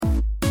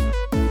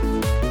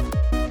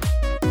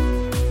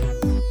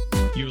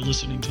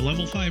listening to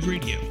Level 5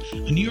 Radio,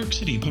 a New York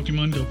City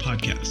Pokemon Go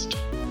podcast.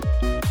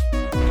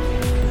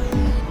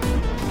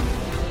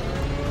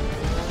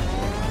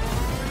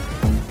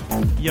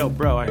 Yo,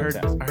 bro, I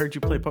heard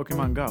you play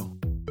Pokemon Go.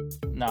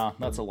 Nah,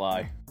 that's a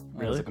lie.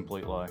 Really? That's a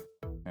complete lie.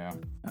 Yeah.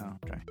 Oh,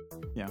 okay.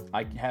 Yeah.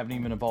 I haven't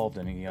even evolved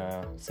any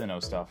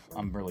Sinnoh stuff.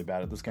 I'm really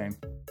bad at this game.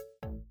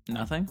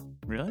 Nothing?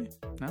 Really?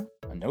 No?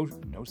 No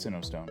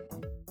Sinnoh Stone.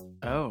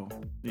 Oh.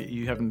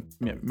 You haven't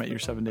met your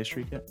 7-day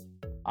streak yet?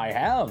 I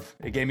have.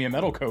 It gave me a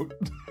metal coat.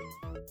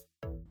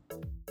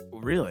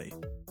 Really?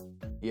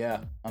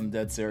 Yeah, I'm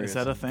dead serious. Is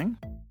that a thing?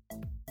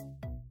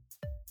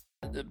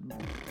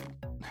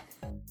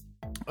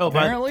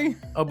 Apparently?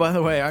 By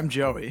the way, I'm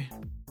Joey.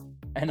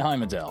 And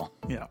I'm Adele.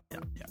 Yeah.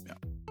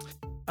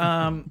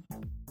 All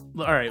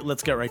right,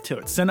 let's get right to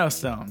it. Sinnoh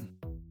Stone.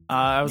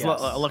 I was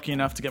lucky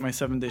enough to get my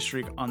 7-day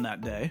streak on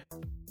that day.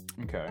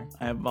 Okay.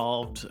 I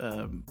evolved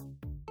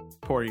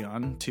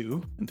Porygon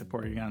 2 into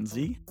Porygon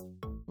Z.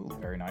 Ooh,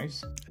 very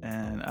nice.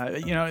 And,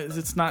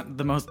 it's not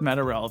the most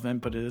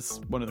meta-relevant, but it is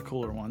one of the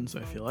cooler ones,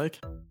 I feel like.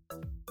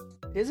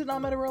 Is it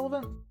not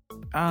meta-relevant?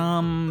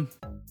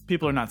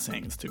 People are not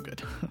saying it's too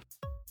good.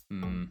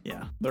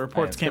 Yeah, the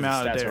reports came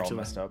out a day or two.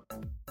 Messed up.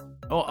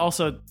 Oh,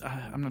 also,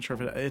 I'm not sure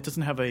if it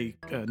doesn't have a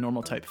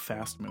normal type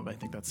fast move. I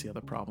think that's the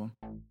other problem.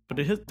 But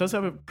it does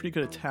have a pretty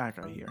good attack,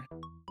 I hear.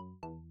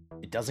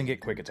 It doesn't get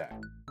quick attack.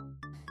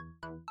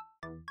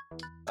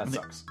 That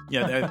sucks.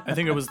 Yeah, I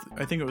think it was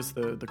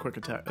the quick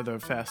attack, the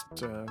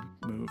fast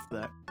move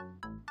that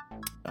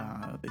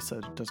they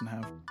said it doesn't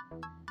have.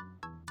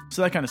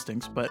 So that kind of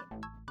stinks, but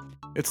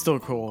it's still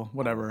cool.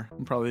 Whatever.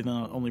 I'm probably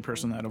the only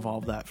person that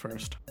evolved that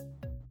first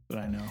that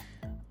I know.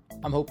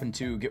 I'm hoping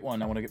to get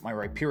one. I want to get my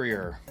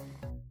Rhyperior.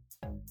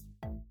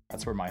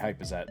 That's where my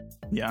hype is at.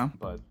 Yeah?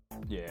 But,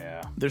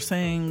 yeah. They're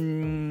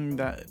saying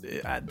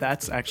that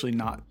that's actually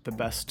not the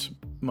best,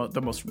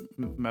 the most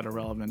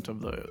meta-relevant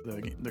of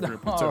the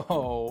group.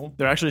 Oh.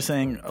 They're actually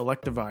saying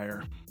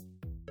Electivire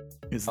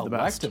is the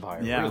best.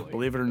 Electivire, yeah, really?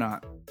 Believe it or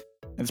not.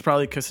 And it's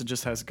probably because it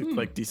just has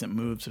like decent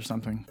moves or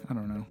something. I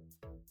don't know.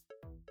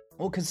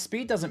 Well, because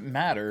speed doesn't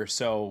matter,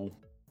 so...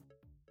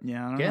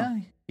 Yeah, I don't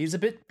know. He's a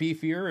bit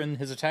beefier and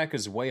his attack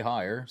is way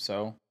higher,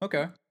 so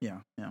okay. Yeah.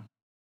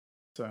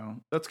 So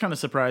that's kind of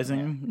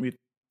surprising. Yeah. We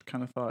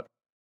kind of thought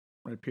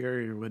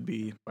Rhyperior would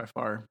be by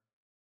far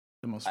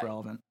the most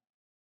relevant.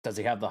 Does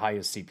he have the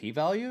highest CP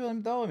value,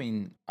 though? I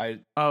mean,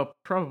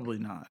 probably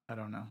not. I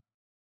don't know.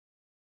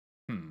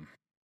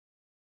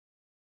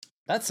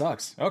 That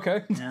sucks.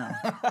 Okay.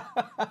 Yeah.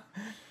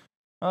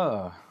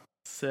 Oh.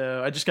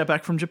 So I just got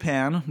back from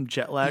Japan. I'm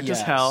jet lagged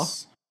as hell.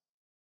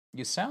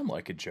 You sound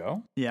like it,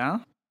 Joe. Yeah?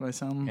 Do I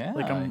sound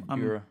like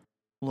I'm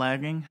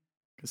lagging?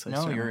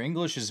 Your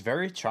English is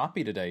very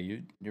choppy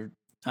today. You're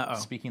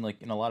speaking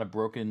like in a lot of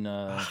broken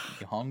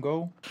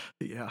Nihongo.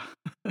 Yeah.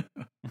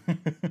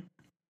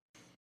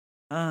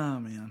 Oh,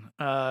 man.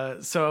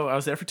 So I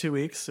was there for 2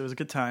 weeks. It was a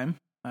good time.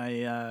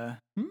 I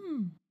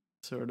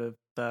sort of,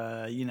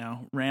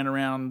 ran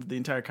around the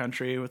entire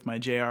country with my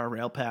JR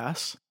Rail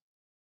Pass.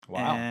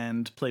 Wow.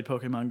 And played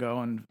Pokemon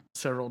Go in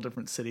several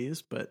different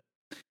cities, but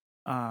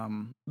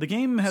the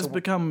game has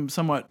become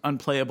somewhat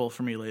unplayable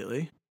for me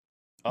lately.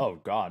 Oh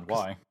God,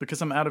 why?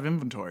 Because I'm out of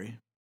inventory,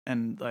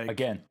 and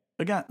again,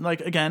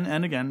 and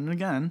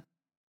again,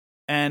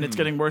 and it's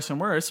getting worse and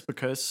worse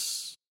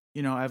because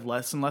I have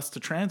less and less to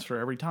transfer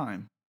every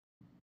time.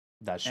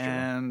 That's true,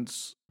 and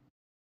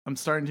I'm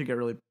starting to get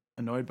really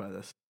annoyed by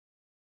this.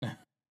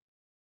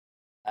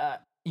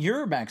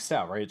 You're maxed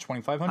out, right? At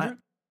 2,500.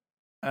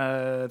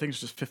 I think it's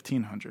just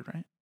 1,500,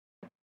 right?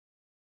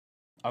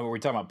 Oh, we're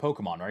talking about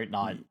Pokemon, right?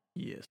 Not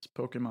yes,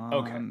 Pokemon.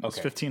 Okay. It's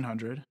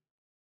 1,500.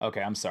 Okay,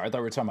 I'm sorry. I thought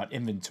we were talking about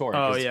inventory.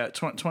 Oh yeah,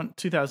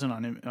 2,000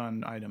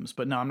 on items,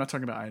 but no, I'm not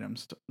talking about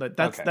items.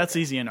 That's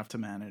easy enough to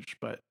manage.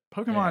 But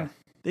Pokemon,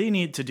 they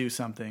need to do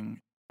something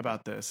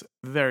about this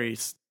very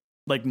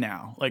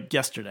now, like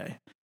yesterday.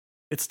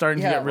 It's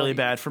starting to get really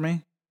bad for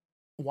me.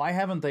 Why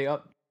haven't they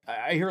up?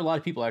 I hear a lot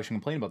of people actually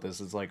complain about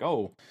this. It's like,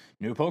 oh,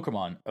 new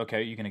Pokemon.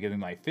 Okay, you're gonna give me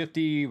my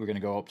 50. We're gonna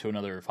go up to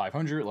another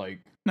 500.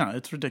 No,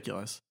 it's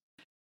ridiculous.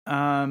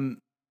 I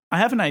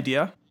have an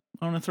idea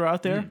I want to throw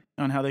out there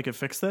on how they could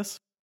fix this.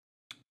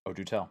 Oh,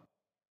 do tell.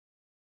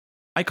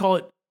 I call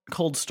it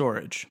cold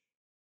storage.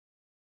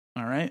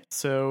 All right.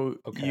 So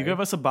you give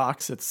us a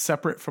box that's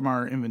separate from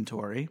our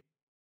inventory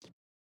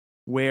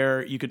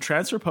where you could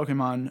transfer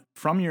Pokemon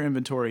from your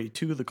inventory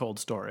to the cold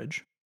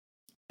storage.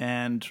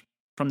 And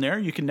from there,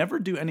 you can never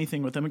do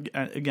anything with them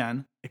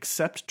again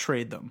except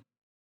trade them.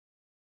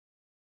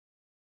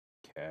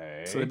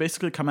 Okay. So they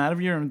basically come out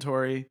of your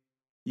inventory.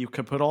 You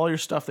could put all your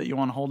stuff that you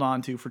want to hold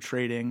on to for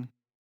trading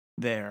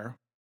there.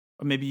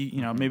 Or maybe,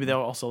 maybe they'll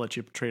also let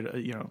you trade,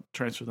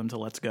 transfer them to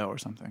Let's Go or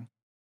something.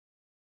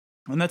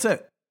 And that's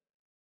it.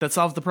 That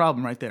solves the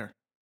problem right there.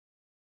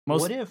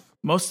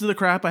 Most of the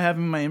crap I have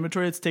in my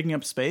inventory that's taking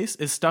up space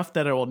is stuff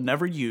that I will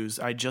never use.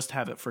 I just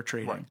have it for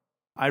trading. Right.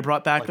 I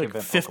brought back like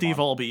 50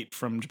 Volbeat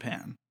from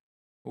Japan.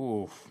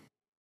 Oof.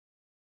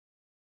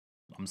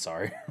 I'm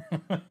sorry.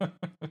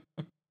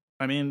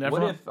 I mean,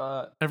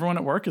 everyone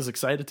at work is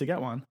excited to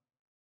get one.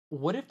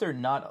 What if they're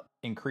not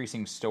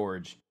increasing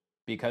storage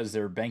because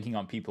they're banking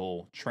on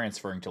people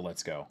transferring to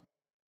Let's Go?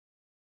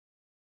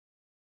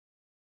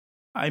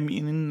 I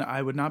mean,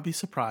 I would not be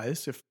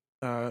surprised if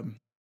the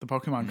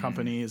Pokemon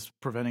Company is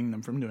preventing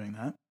them from doing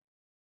that.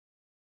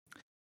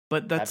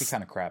 But that'd be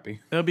kind of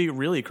crappy. That would be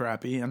really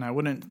crappy, and I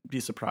wouldn't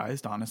be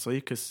surprised, honestly,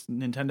 because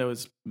Nintendo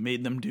has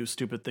made them do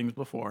stupid things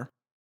before.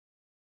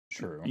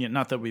 True. Yeah,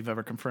 not that we've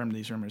ever confirmed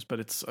these rumors, but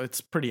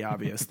it's pretty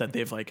obvious that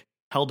they've like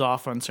held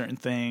off on certain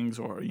things,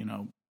 or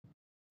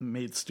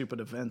made stupid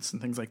events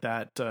and things like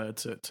that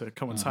to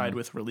coincide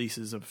with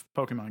releases of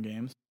Pokemon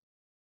games.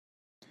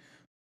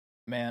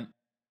 Man,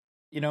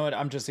 you know what?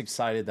 I'm just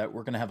excited that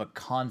we're gonna have a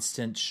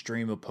constant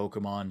stream of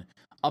Pokemon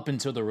up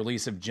until the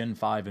release of Gen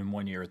 5 in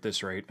 1 year at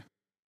this rate.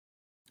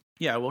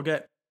 Yeah, we'll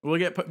get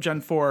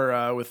Gen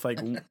 4 with like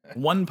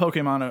one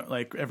Pokemon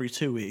like every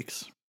 2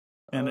 weeks,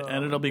 and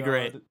it'll be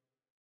great.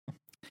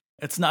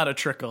 It's not a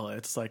trickle;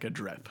 it's like a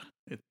drip.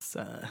 It's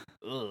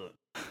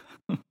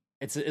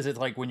Is it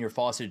like when your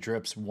faucet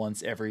drips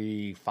once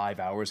every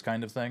 5 hours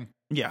kind of thing?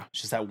 Yeah,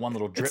 it's just that one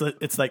little drip.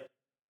 It's like,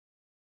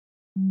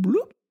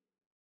 bloop.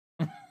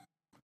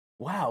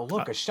 Wow!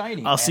 Look, a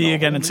shiny. I'll see you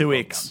again in 2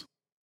 weeks.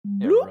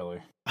 Yeah,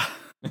 really.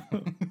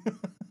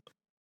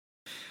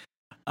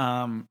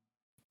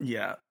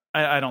 Yeah,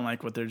 I don't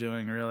like what they're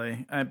doing,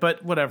 really.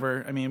 But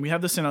whatever. I mean, we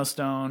have the Sinnoh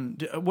Stone.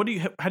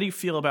 How do you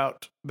feel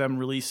about them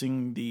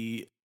releasing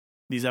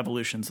these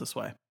evolutions this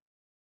way?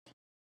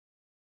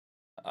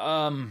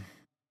 Okay.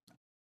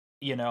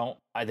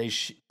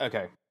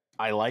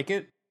 I like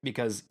it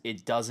because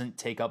it doesn't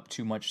take up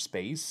too much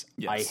space.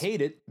 Yes. I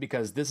hate it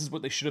because this is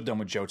what they should have done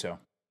with Johto.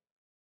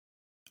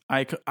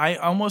 I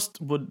almost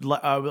would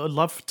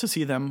love to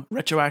see them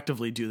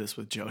retroactively do this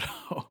with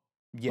Johto.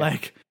 Yeah.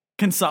 Like,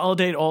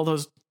 consolidate all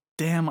those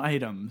damn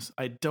items.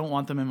 I don't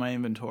want them in my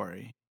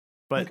inventory.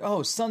 But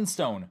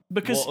Sunstone.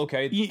 Because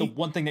the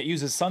one thing that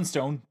uses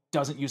Sunstone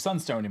doesn't use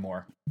Sunstone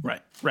anymore.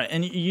 Right.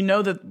 And you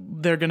know that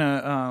they're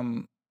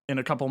gonna in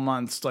a couple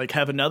months like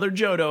have another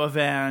Johto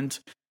event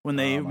when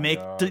they make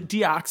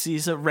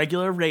Deoxys a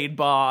regular raid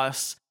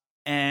boss,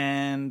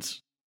 and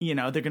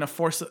they're gonna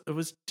force it.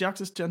 Was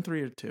Deoxys Gen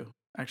 3 or 2?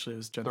 Actually, it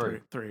was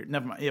Gen 3.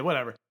 Never mind. Yeah,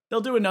 whatever.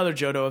 They'll do another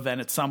Johto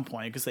event at some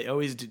point because they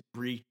always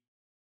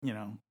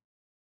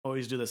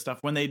always do this stuff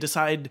when they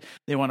decide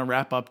they want to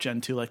wrap up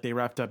Gen 2, like they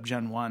wrapped up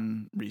Gen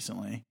 1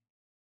 recently.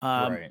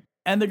 Right.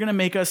 And they're going to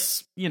make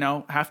us,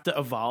 have to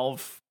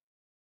evolve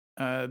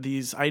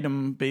these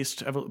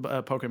item-based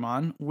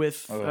Pokemon with,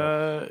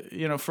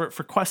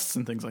 for quests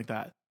and things like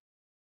that.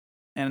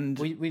 And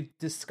we've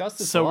discussed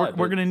this. So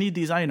we're going to need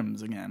these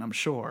items again, I'm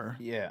sure.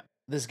 Yeah.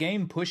 This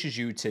game pushes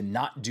you to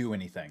not do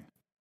anything.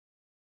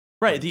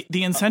 Right.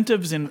 The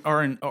incentives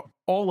are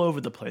all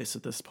over the place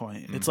at this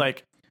point. Mm-hmm. It's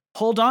like,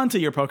 hold on to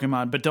your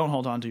Pokemon, but don't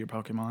hold on to your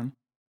Pokemon.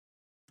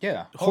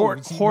 Yeah,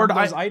 hoard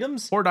those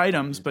items. Hoard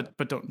items, but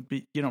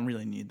you don't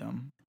really need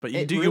them. But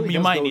you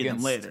might need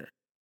them later.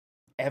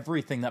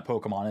 Everything that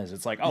Pokemon is,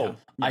 it's like,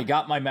 I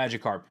got my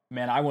Magikarp.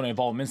 Man, I want to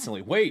evolve him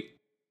instantly. Wait,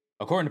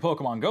 according to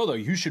Pokemon Go, though,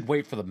 you should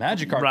wait for the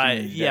Magikarp.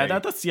 Right? Yeah,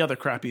 that's the other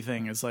crappy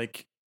thing. Is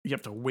like you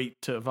have to wait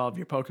to evolve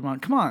your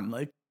Pokemon. Come on,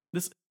 like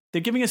this.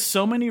 They're giving us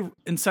so many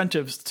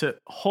incentives to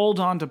hold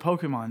on to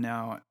Pokemon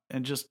now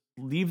and just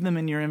leave them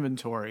in your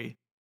inventory.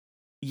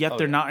 Yet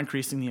they're not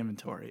increasing the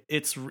inventory.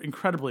 It's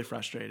incredibly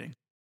frustrating.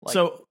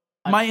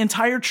 My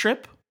entire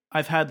trip,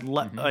 I've had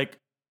like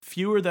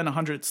fewer than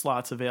 100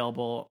 slots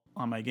available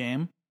on my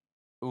game.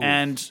 Oof.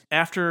 And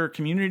after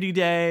Community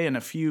Day and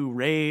a few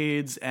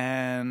raids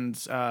and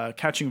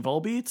catching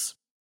Volbeats,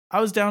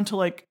 I was down to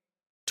like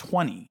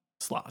 20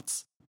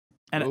 slots.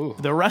 And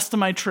the rest of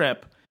my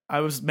trip,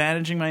 I was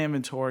managing my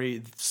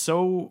inventory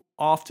so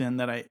often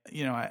that I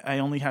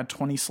only had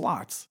 20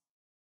 slots.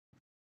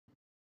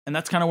 And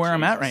that's kind of where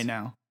I'm at right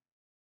now.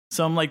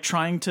 So I'm like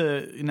trying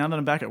to, now that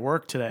I'm back at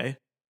work today,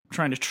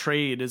 trying to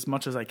trade as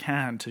much as I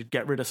can to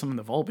get rid of some of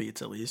the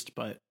Volbeats at least.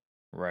 But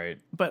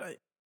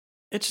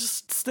it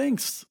just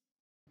stinks.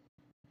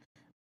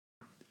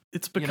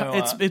 It's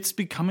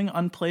becoming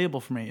unplayable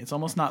for me. It's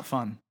almost not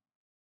fun.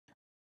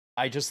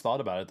 I just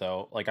thought about it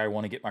though. Like I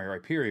want to get my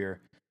Rhyperior.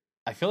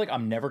 I feel like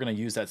I'm never going to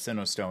use that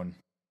Sinnoh Stone.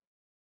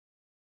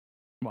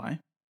 Why?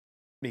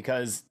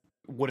 Because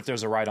what if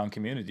there's a ride on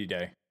Community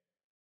Day?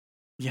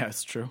 Yeah,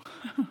 it's true.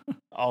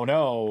 Oh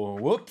no,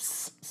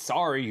 whoops.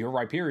 Sorry, your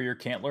Rhyperior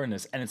can't learn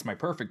this. And it's my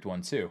perfect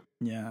one too.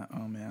 Yeah,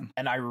 oh man.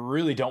 And I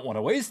really don't want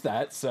to waste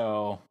that,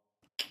 so...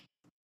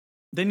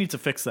 They need to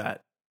fix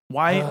that.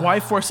 Why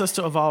force us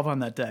to evolve on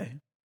that day?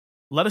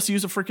 Let us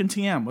use a freaking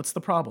TM. What's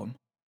the problem?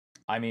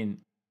 I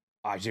mean,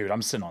 dude,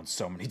 I'm sitting on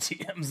so many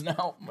TMs now.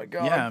 Oh my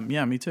god.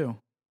 Yeah, me too.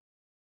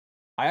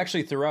 I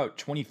actually threw out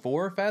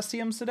 24 fast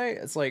TMs today.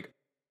 It's like,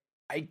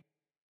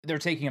 they're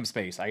taking up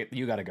space.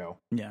 You gotta go.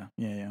 Yeah.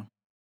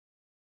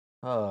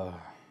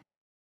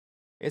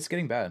 It's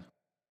getting bad.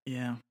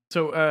 Yeah.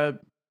 So,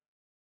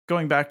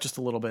 going back just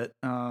a little bit,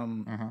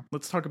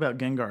 let's talk about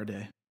Gengar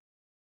Day.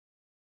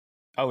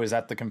 Oh, is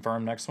that the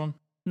confirmed next one?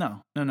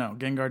 No.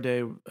 Gengar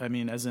Day. I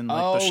mean, as in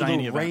like the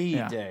shiny the raid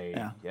event.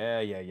 day.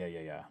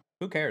 Yeah.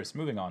 Who cares?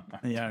 Moving on.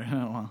 Yeah.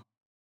 Well,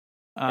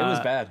 it was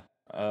bad.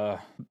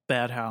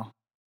 Bad how?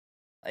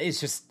 It's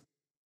just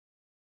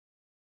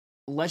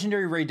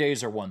legendary raid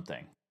days are one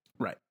thing,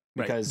 Right.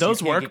 Because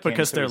those you can't work get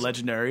because they're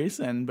candies legendaries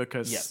and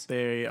because Yes.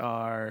 they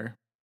are.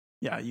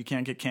 Yeah, you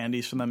can't get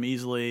candies from them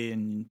easily,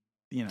 and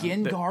you know.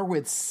 Gengar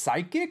with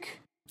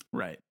Psychic?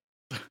 Right.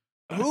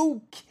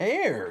 Who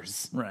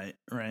cares? Right.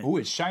 Ooh,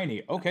 it's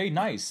shiny. Okay,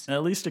 nice.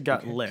 At least it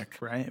got Okay. Lick,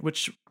 right?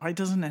 Which why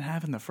doesn't it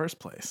have in the first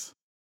place?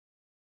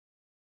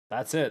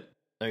 That's it.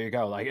 There you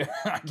go. Like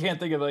I can't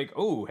think of like,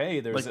 oh,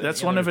 hey, there's Like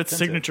that's one of its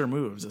signature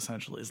moves.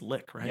 Essentially, is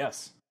Lick, right?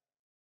 Yes,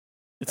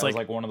 It's that was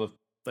like one of the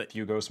like,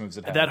 few ghost moves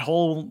it had. that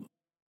whole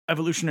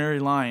evolutionary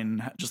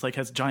line just like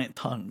has giant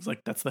tongues.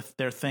 Like that's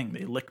their thing.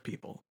 They lick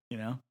people. You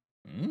know.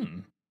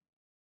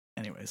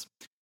 Anyways.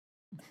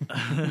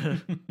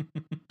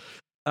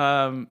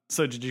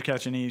 So did you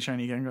catch any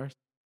shiny Gengars?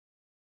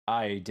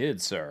 I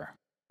did, sir.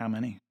 How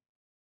many?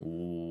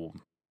 Ooh,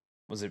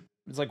 was it?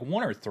 It's like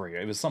 1 or 3.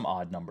 It was some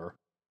odd number.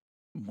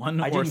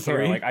 1 I or didn't 3?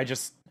 care. Like I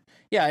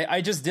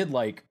just did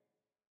like.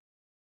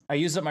 I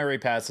used up my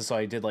raid passes, so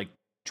I did like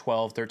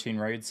 12, 13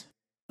 raids.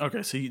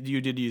 Okay, so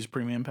you did use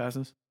premium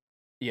passes?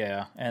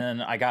 Yeah, and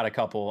then I got a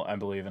couple, I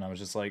believe, and I was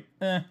just like,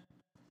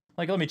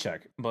 like let me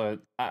check. But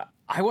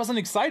I wasn't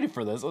excited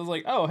for this. I was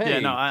like, oh hey. Yeah,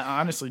 no,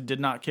 I honestly did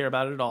not care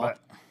about it at all. But,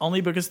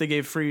 only because they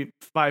gave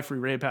 5 free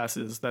raid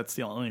passes. That's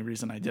the only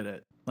reason I did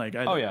it. Like,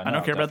 I don't care about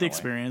the definitely.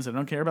 experience. I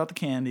don't care about the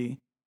candy.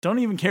 Don't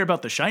even care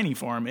about the shiny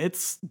form.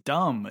 It's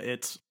dumb.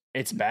 It's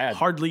bad.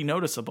 hardly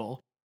noticeable.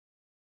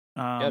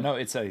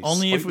 It's a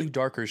only slightly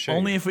darker shade.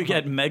 Only if we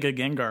get Mega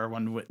Gengar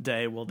one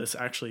day will this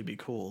actually be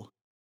cool.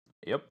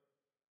 Yep.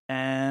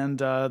 And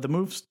the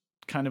moves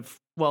kind of,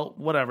 well,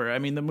 whatever. I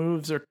mean, the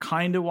moves are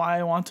kind of why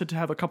I wanted to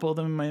have a couple of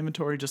them in my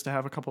inventory, just to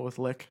have a couple with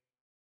Lick.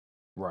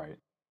 Right.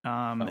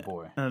 Oh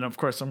boy. And of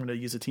course, I'm going to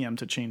use a TM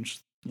to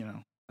change, what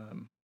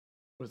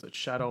is it?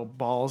 Shadow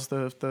Balls,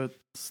 the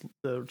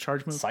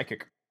charge move?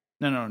 Psychic.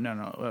 No.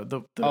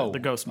 The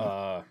ghost move.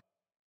 I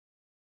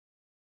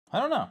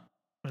don't know.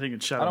 I think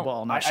it's Shadow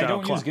Ball, not Shadow I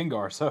don't Claw. use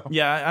Gengar, so.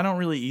 Yeah, I don't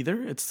really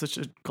either. It's such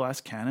a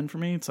glass cannon for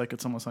me. It's like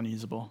it's almost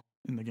unusable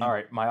in the game. All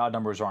right, my odd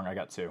number is wrong. I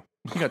got 2.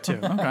 You got 2.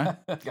 Okay.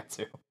 I got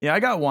 2. Yeah,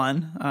 I got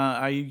 1.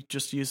 I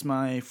just used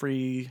my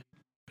free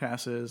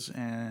passes,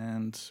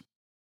 and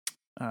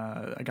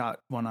I got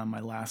 1 on my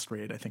last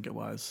raid, I think it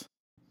was.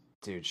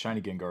 Dude,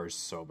 shiny Gengar is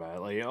so bad.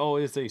 Like,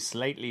 it's a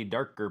slightly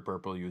darker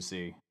purple you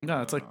see.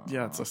 No, it's like,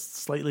 it's a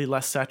slightly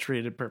less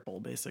saturated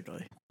purple,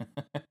 basically.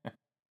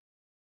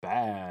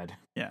 Bad.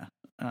 Yeah.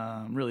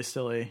 Really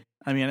silly.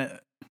 I mean,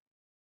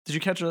 did you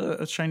catch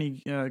a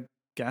shiny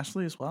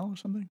Ghastly as well or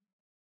something?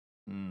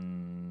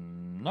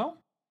 No.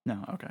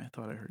 No, okay. I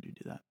thought I heard you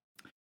do that.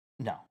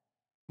 No.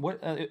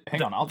 What?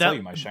 Hang on, I'll tell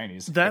you my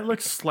shinies. That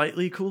looks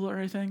slightly cooler,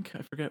 I think.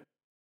 I forget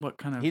what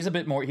kind of. He's a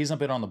bit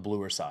on the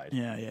bluer side.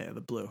 Yeah,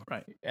 the blue,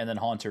 right. And then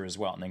Haunter as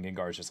well, and then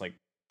Gengar is just like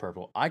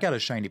purple. I got a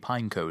shiny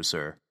Pineco,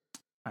 sir.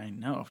 I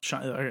know.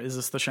 Is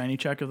this the shiny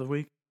check of the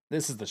week?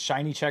 This is the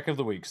shiny check of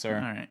the week, sir.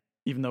 All right.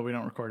 Even though we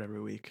don't record every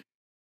week.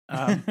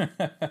 I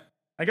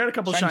got a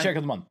couple shiny check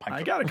of the month. Pineco.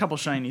 I got a couple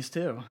shinies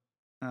too.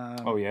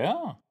 Oh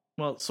yeah.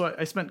 Well, so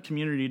I spent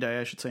Community Day,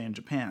 I should say, in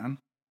Japan.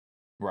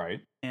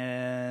 Right.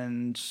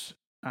 And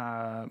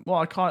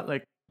I caught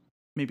like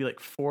maybe like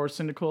 4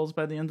 Cyndaquils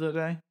by the end of the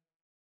day.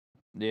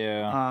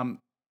 Yeah.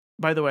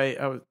 By the way,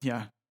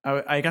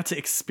 I got to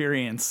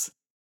experience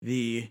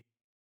the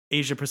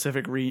Asia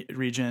Pacific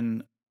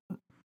region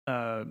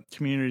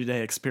Community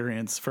Day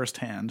experience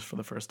firsthand for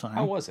the first time.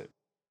 How was it?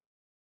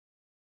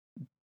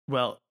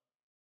 Well,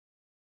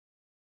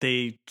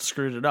 they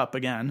screwed it up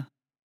again.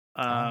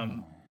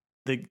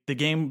 The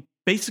game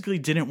basically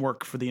didn't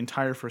work for the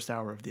entire first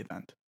hour of the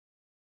event.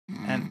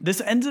 And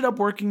this ended up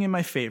working in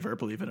my favor,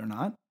 believe it or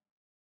not,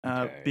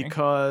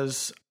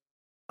 because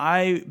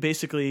I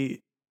basically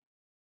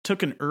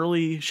took an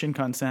early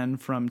Shinkansen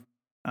from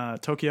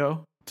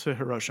Tokyo to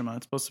Hiroshima.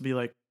 It's supposed to be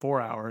like 4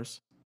 hours.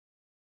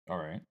 All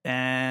right.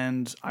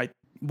 And I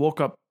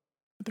woke up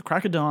at the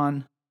crack of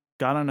dawn,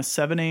 got on a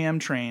 7 a.m.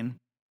 train,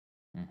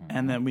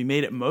 and then we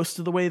made it most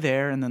of the way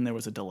there, and then there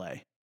was a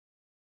delay.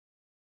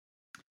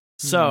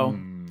 So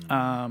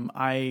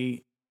I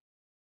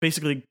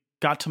basically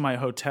got to my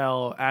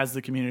hotel as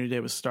the Community Day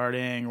was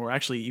starting, or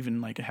actually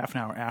even like a half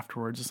an hour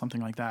afterwards or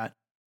something like that.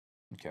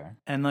 Okay.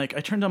 And like I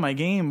turned on my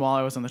game while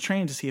I was on the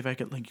train to see if I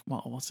could I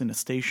was in a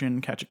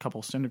station, catch a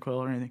couple Cyndaquil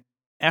or anything.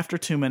 After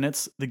 2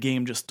 minutes, the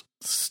game just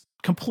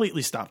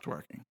completely stopped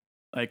working.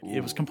 Like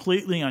it was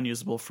completely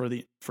unusable for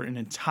an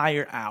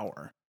entire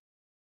hour.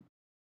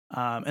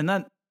 And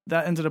that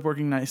ended up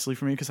working nicely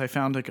for me because I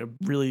found like a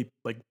really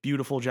like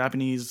beautiful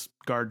Japanese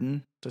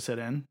garden to sit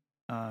in.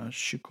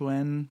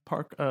 Shukuen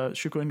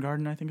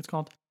Garden, I think it's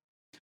called.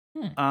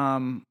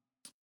 I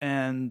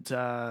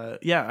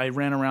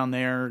ran around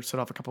there, set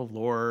off a couple of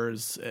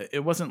lures.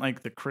 It wasn't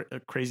like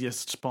the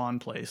craziest spawn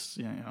place,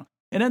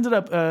 It ended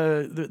up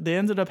they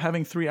ended up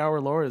having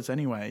 3-hour lures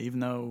anyway, even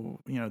though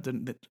it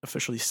didn't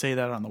officially say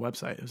that on the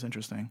website. It was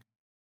interesting.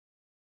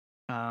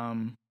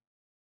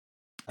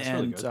 That's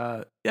really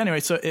good. Anyway,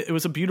 so it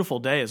was a beautiful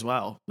day as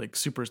well, like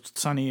super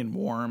sunny and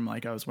warm.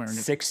 Like I was wearing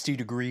 60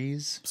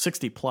 degrees,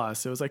 60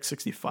 plus. It was like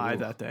 65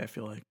 that day. I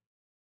feel like.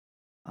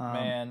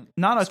 Man,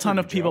 not a ton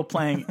of people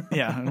playing.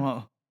 Yeah,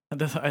 well,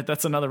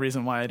 that's another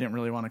reason why I didn't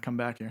really want to come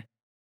back here.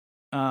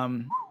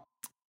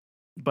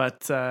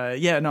 But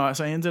yeah, no.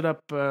 So I ended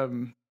up,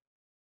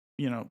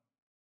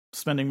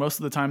 spending most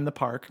of the time in the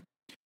park.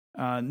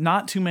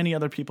 Not too many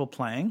other people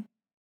playing.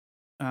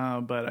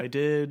 But I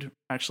did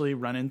actually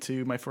run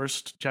into my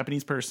first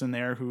Japanese person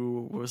there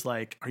who was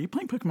like, "Are you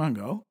playing Pokemon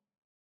Go?"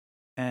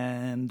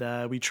 And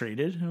we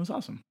traded, and it was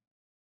awesome.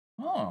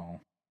 Oh,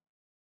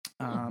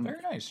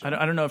 very nice.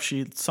 I don't know if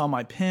she saw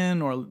my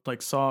pin or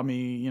like saw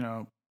me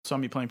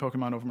playing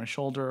Pokemon over my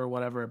shoulder or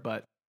whatever,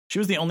 but she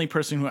was the only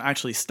person who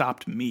actually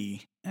stopped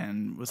me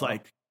and was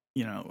like,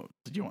 do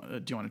you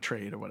want to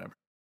trade or whatever?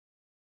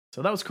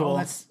 So that was cool. Oh,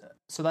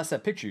 that's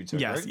that picture you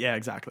took, yes, right? yeah,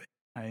 exactly.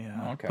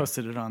 I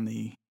posted it on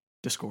the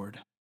Discord.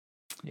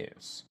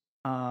 Yes.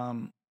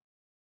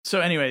 So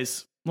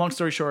anyways, long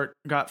story short,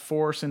 got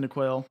 4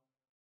 Cyndaquil,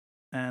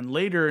 and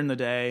later in the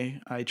day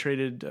I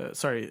traded I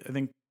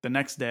think the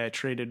next day I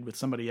traded with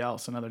somebody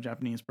else, another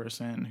Japanese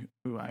person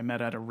who I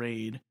met at a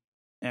raid,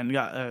 and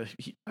got I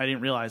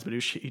didn't realize, but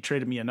he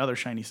traded me another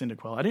shiny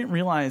Cyndaquil. I didn't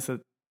realize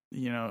that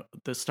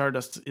the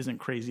Stardust isn't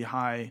crazy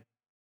high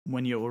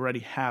when you already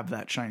have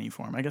that shiny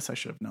form. I guess I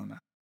should have known that.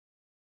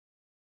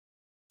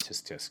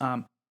 Just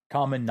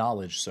common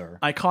knowledge, sir.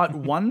 I caught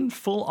one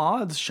full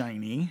odds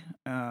shiny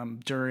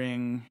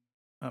during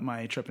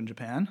my trip in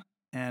Japan,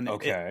 and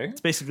it's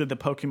basically the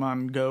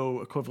Pokemon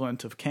Go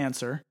equivalent of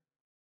Cancer.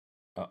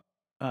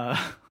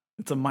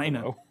 It's a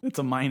Minun. Oh. It's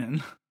a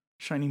Minun,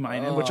 shiny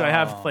Minun, which I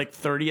have like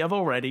 30 of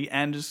already,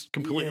 and is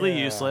completely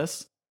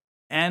useless.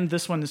 And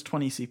this one is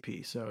 20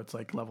 CP, so it's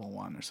like level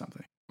 1 or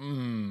something.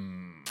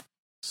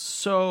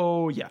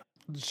 So yeah.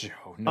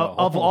 Joe, no.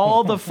 Of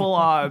all the full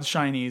odds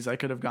shinies I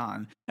could have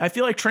gone, I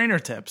feel like Trainer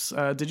Tips.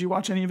 Did you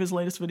watch any of his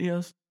latest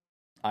videos?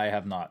 I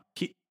have not.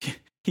 He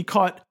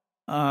caught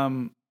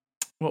what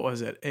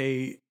was it?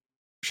 A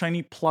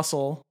shiny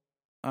Plusle.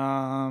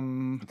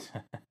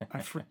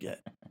 I forget.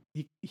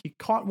 He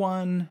caught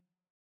one.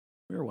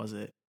 Where was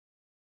it?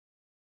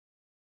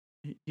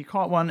 He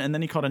caught one, and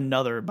then he caught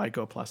another by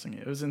Go Plussing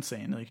it. It was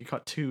insane. Like he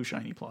caught 2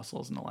 shiny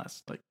Plusles in the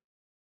last like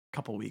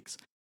couple weeks.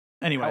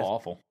 Anyway, how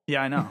awful.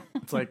 Yeah, I know.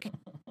 It's like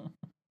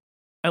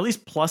at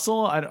least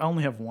Plusle I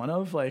only have 1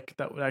 of. Like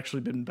that would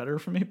actually been better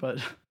for me, but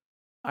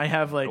I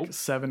have like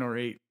 7 or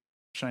 8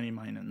 shiny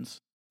Minuns.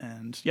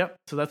 And yep,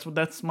 so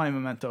that's my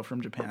memento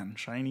from Japan.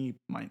 Shiny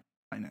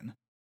Minun.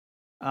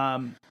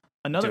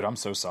 Dude, I'm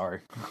so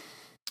sorry.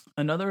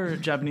 Another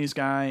Japanese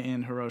guy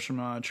in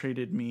Hiroshima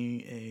traded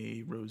me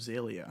a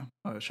Rosalia,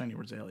 a shiny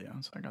Rosalia.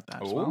 So I got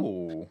that as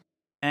well.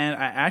 And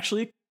I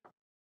actually,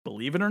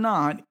 believe it or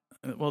not,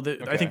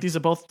 I think these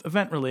are both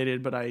event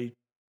related, but I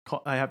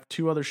have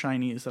 2 other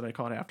shinies that I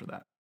caught after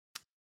that.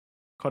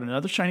 Caught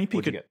another shiny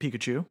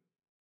Pikachu.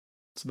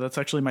 So that's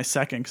actually my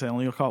second, because I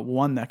only caught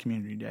 1 that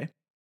community day.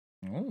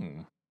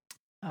 Ooh.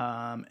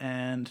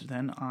 And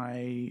then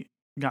I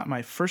got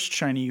my first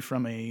shiny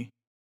from a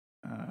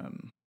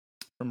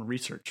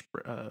research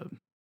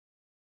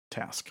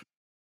task.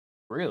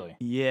 Really?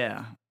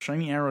 Yeah,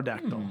 shiny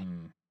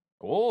Aerodactyl.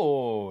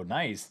 Oh,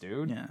 nice,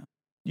 dude. Yeah,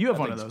 you have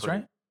one of those,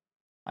 right?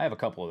 I have a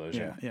couple of those.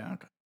 Yeah.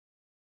 Okay.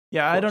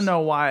 Yeah, I don't know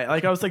why.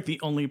 Like, I was like the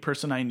only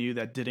person I knew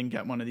that didn't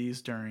get one of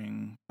these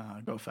during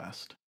Go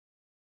Fest.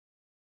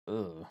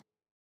 Ugh.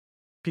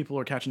 People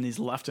were catching these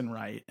left and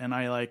right, and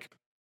I like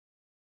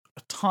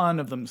a ton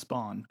of them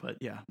spawned, but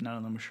yeah, none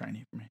of them were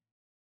shiny for me.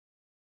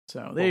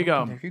 So there you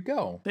go. There you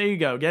go. There you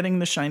go. Getting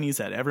the shinies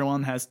that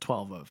everyone has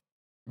 12 of.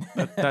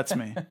 That's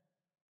me.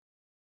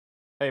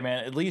 Hey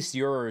man, at least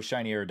your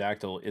shiny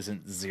Aerodactyl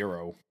isn't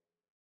 0.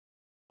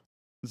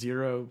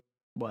 0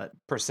 what?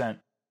 Percent.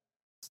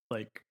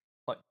 Like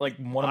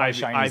one of my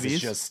shinies IVs? is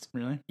just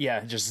really?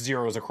 Yeah, just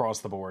zeros across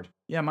the board.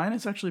 Yeah, mine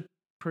is actually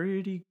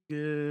pretty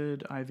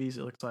good IVs.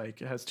 It looks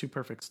like it has 2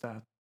 perfect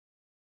stats.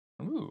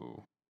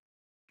 Ooh.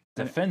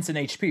 Defense and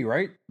HP,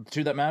 right? The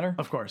 2 that matter?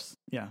 Of course.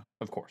 Yeah.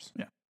 Of course.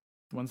 Yeah.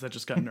 The ones that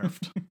just got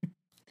nerfed.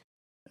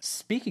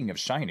 Speaking of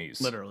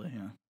shinies. Literally,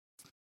 yeah.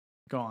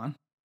 Go on.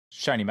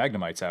 Shiny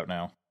Magnemite's out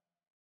now.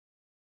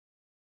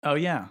 Oh,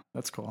 yeah.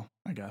 That's cool,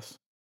 I guess.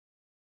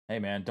 Hey,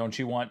 man, don't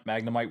you want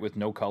Magnemite with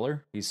no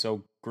color? He's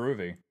so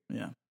groovy.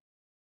 Yeah.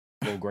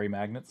 Little gray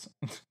magnets.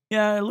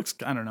 Yeah, it looks,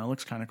 I don't know, it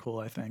looks kind of cool,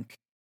 I think.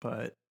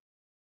 But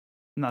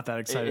I'm not that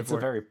excited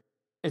for it.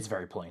 It's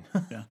very plain.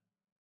 Yeah.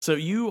 So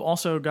you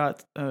also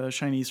got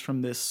shinies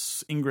from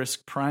this Ingress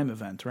Prime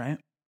event, right?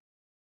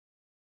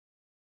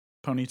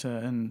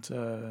 Ponyta and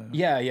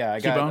yeah,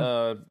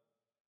 Cubone?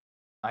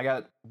 I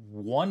got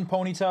 1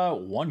 Ponyta,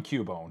 1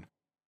 Cubone.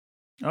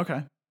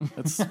 Okay,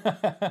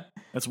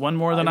 that's 1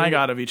 more than I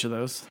got of each of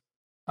those.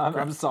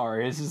 I'm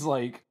sorry. It's just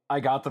like I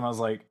got them. I was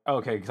like,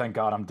 okay, thank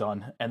God I'm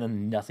done. And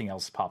then nothing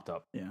else popped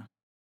up. Yeah,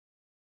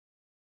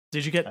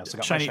 Did you get I also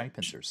got shiny my shiny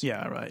pincers.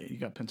 Yeah, right. You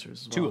got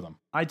pincers as well. 2 of them.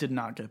 I did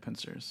not get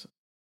pincers.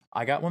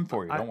 I got one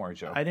for you. Don't worry,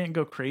 Joe. I didn't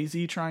go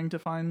crazy trying to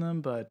find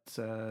them, but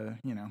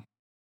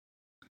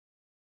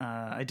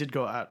I did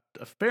go out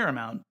a fair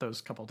amount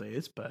those couple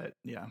days. But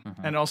yeah,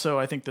 and also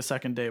I think the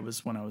second day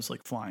was when I was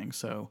like flying,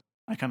 so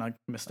I kind of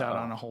missed out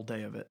on a whole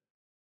day of it.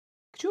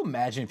 Could you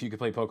imagine if you could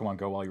play Pokemon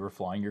Go while you were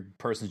flying? Your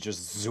person's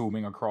just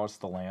zooming across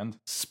the land.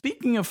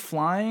 Speaking of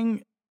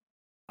flying,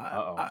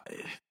 I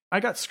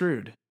got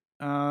screwed.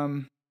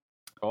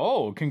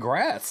 Oh,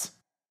 congrats!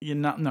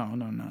 Not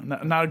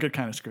a good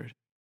kind of screwed.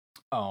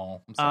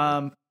 Oh, I'm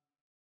sorry.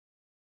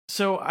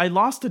 So I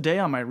lost a day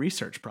on my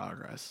research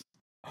progress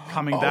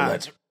coming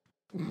back.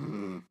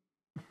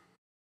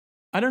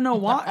 I don't know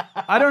why.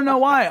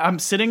 I'm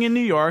sitting in New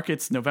York.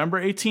 It's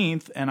November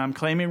 18th, and I'm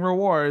claiming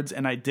rewards,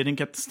 and I didn't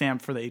get the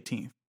stamp for the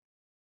 18th.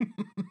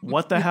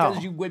 What the hell?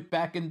 Because you went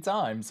back in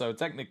time, so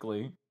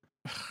technically.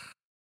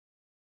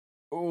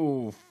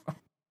 Oof.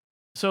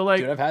 So like,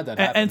 dude, I've had that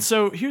happen. And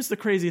so here's the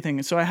crazy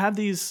thing. So I had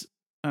these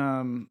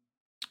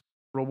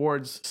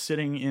rewards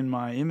sitting in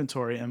my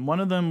inventory, and one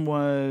of them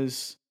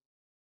was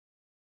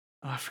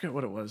I forget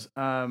what it was.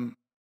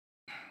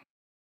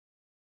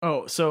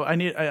 So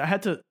I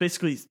had to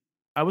basically,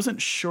 I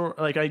wasn't sure,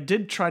 like I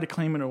did try to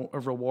claim a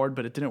reward,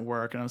 but it didn't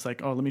work, and I was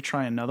like, oh, let me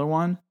try another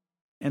one.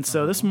 And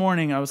so this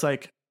morning I was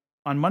like,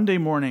 on Monday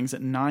mornings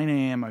at 9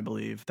 a.m. I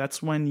believe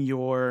that's when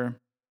your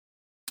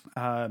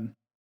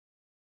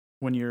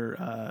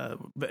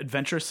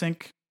Adventure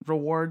Sync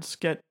rewards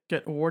get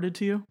awarded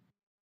to you.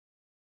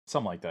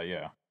 Something like that,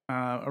 yeah.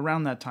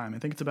 Around that time, I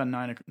think it's about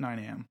 9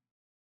 a.m.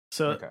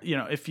 So, okay.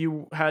 If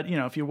you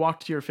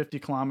walked your 50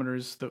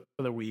 kilometers for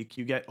the week,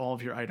 you get all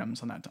of your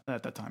items on at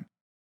that time.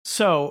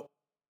 So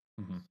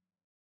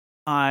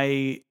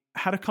I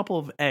had a couple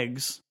of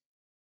egg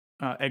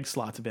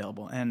slots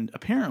available. And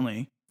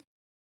apparently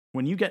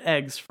when you get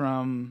eggs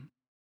from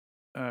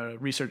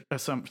Adventure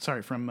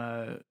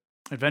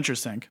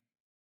Sync,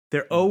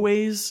 they're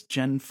always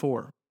Gen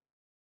 4.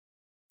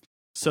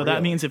 So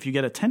that means if you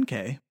get a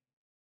 10K,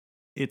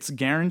 it's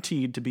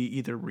guaranteed to be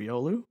either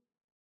Riolu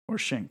or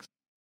Shinx.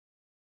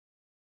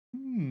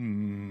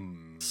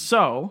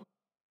 So,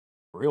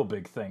 real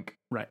big think.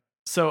 Right.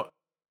 So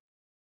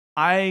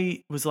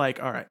I was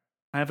like, all right,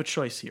 I have a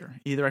choice here.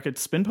 Either I could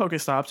spin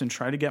Pokestops and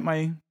try to get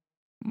my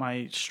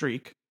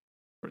streak,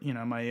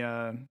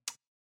 my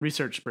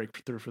research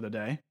breakthrough for the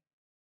day,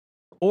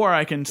 or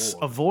I can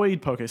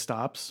avoid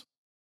Pokestops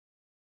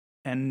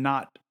and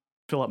not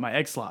fill up my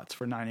egg slots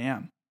for 9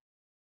 a.m.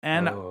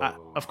 And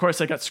of course,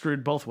 I got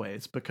screwed both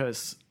ways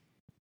because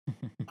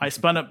I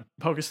spun up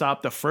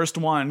Pokestop. The first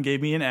one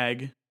gave me an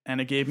egg, and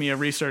it gave me a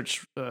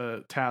research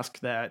task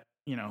that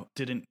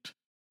didn't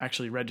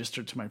actually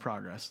register to my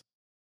progress.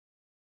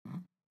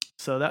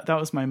 So that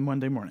was my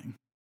Monday morning.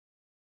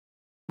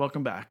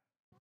 Welcome back.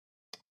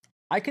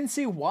 I can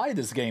see why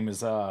this game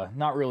is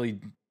not really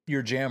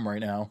your jam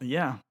right now.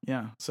 Yeah.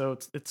 So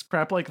it's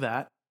crap like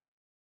that.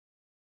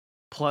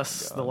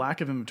 Plus the lack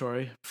of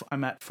inventory.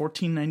 I'm at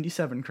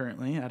 1497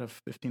 currently out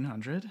of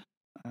 1500.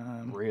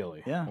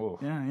 Really? Yeah. Oof.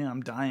 Yeah.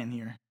 I'm dying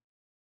here.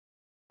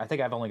 I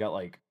think I've only got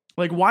like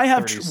why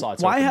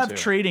have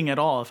trading at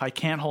all if I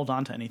can't hold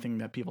on to anything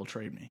that people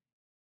trade me?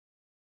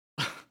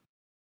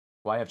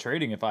 Why have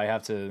trading if I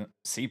have to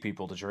see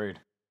people to trade?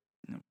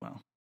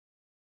 Well,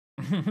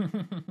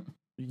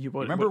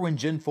 remember when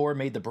Gen 4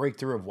 made the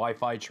breakthrough of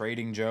Wi-Fi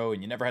trading, Joe,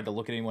 and you never had to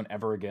look at anyone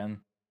ever again?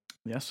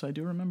 Yes, I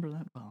do remember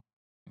that well.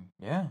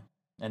 Yeah.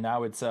 And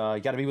now it's you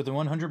got to be within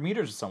 100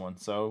 meters of someone,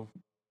 so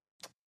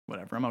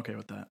whatever. I'm okay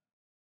with that.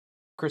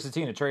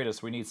 Christina, trade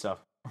us. We need stuff.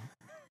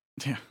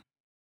 Yeah.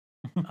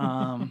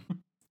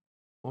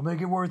 We'll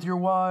make it worth your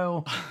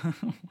while.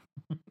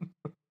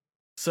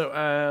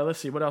 So let's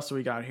see. What else do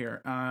we got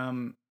here?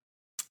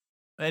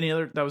 Any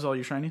other? That was all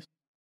your shinies?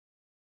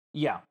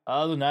 Yeah.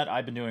 Other than that,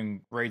 I've been doing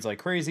raids like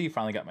crazy.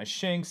 Finally got my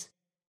Shinx.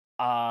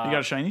 You got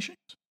a shiny Shinx?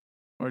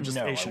 Or just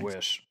no, a Shinx? I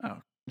wish. Oh.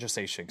 Just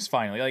a Shinx.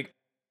 Finally. Like,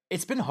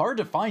 it's been hard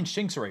to find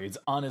Shinx raids,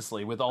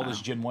 honestly, with all this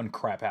Gen 1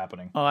 crap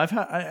happening. Oh, I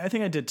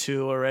think I did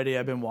 2 already.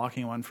 I've been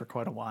walking one for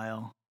quite a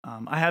while.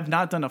 I have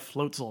not done a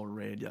Floatzel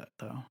raid yet,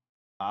 though.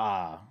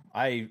 I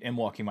am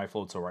walking my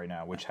Floatzel right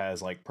now, which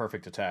has, like,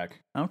 perfect attack.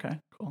 Okay,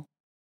 cool.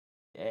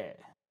 Yeah.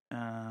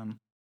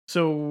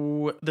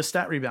 So the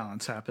stat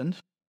rebalance happened.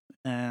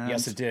 And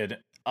yes, it did.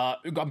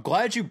 I'm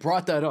glad you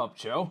brought that up,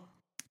 Joe.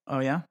 Oh,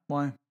 yeah?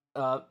 Why?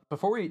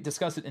 Before we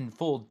discuss it in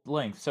full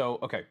length, so,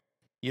 okay.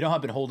 You know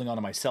I've been holding on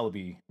to my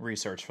Celebi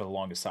research for the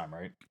longest time,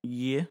 right?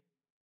 Yeah.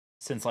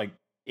 Since, like,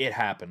 it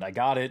happened. I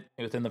got it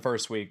within the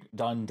first week.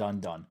 Done.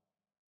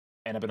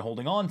 And I've been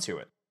holding on to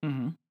it.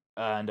 Mm-hmm.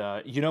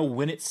 And,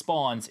 when it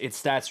spawns,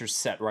 its stats are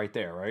set right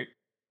there, right?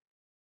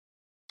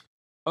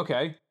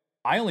 Okay.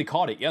 I only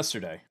caught it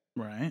yesterday.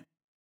 Right.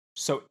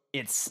 So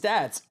its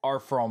stats are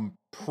from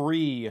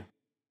pre-CP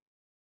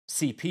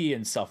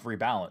and stuff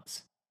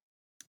rebalance.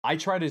 I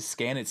try to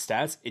scan its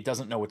stats. It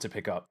doesn't know what to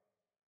pick up.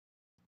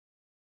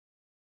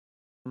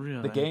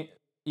 Really? The game,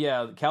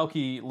 yeah,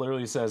 Kalki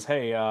literally says,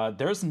 "Hey,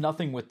 there's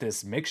nothing with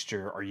this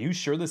mixture. Are you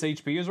sure this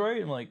HP is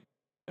right?" I'm like,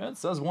 yeah, it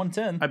says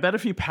 110. I bet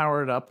if you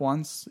power it up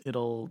once,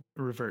 it'll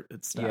revert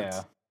its stats.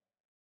 Yeah,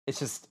 it's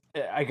just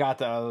I got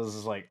that. I was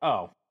just like,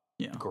 oh,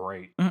 Yeah.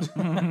 great.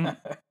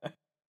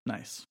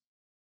 Nice.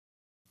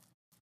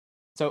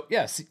 So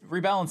yes,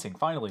 rebalancing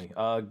finally.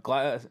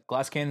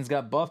 Glass Cannons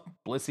got buffed.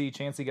 Blissey,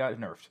 Chansey got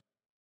nerfed.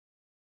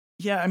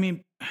 Yeah, I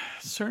mean,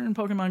 certain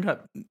Pokemon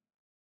got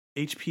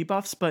HP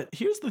buffs, but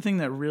here's the thing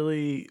that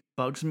really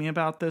bugs me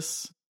about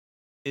this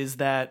is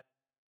that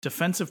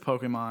defensive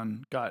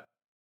Pokemon got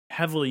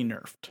heavily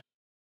nerfed.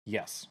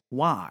 Yes.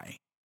 Why?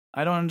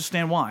 I don't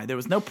understand why. There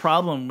was no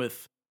problem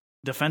with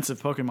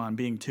defensive Pokemon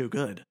being too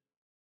good.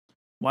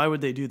 Why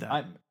would they do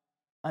that?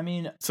 I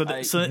mean, so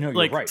you're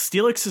like right.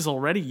 Steelix is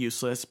already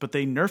useless, but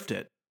they nerfed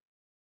it.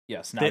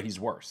 Yes, now he's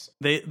worse.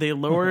 They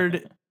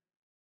lowered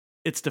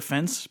its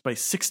defense by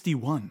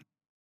 61.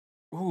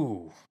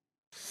 Ooh.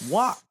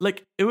 Why?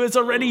 Like, it was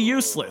already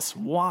useless.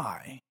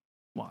 Why?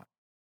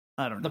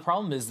 I don't know. The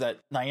problem is that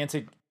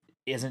Niantic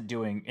isn't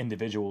doing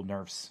individual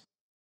nerfs.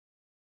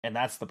 And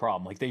that's the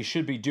problem. Like, they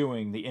should be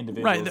doing the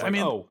individual. Right. Like, I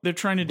mean, they're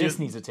trying to this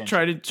needs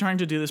attention. Trying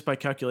to do this by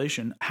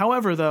calculation.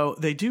 However, though,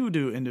 they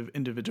do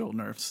individual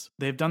nerfs.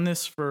 They've done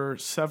this for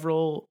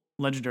several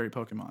legendary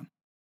Pokemon.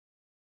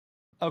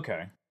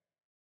 Okay.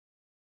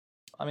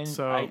 I mean,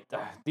 so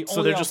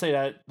I'll say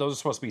that those are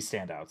supposed to be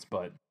standouts,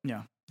 but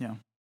yeah.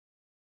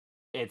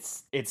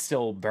 It's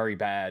still very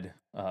bad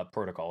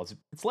protocol.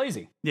 It's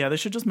lazy. Yeah, they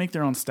should just make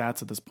their own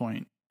stats at this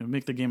point. It would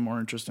make the game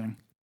more interesting.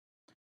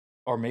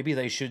 Or maybe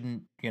they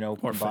shouldn't,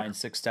 combine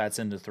 6 stats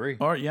into 3.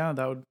 Or yeah,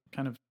 that would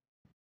kind of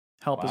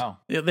help. Wow.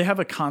 They have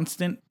a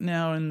constant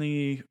now in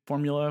the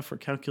formula for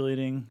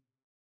calculating,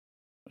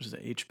 what is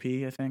it,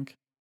 HP, I think?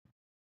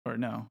 Or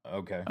no.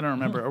 Okay. I don't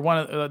remember. Or one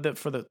of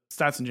for the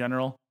stats in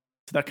general.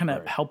 So that kind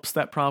of helps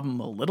that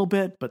problem a little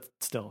bit, but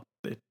still,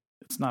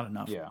 it's not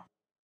enough. Yeah.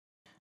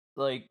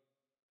 Like,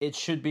 it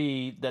should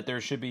be that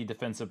there should be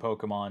defensive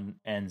Pokemon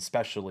and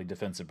especially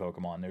defensive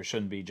Pokemon. There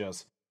shouldn't be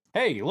just,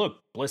 hey, look,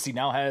 Blissey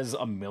now has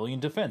 1,000,000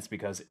 defense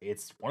because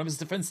it's one of his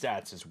defense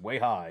stats is way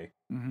high.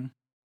 Mm-hmm.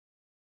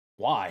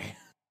 Why?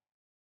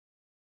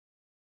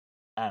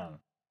 I don't know.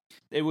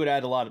 It would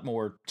add a lot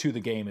more to the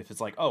game if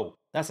it's like, oh,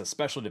 that's a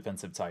special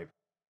defensive type.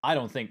 I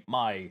don't think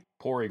my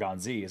Porygon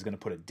Z is going to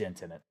put a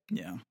dent in it.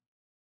 Yeah.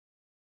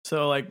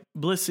 So, like,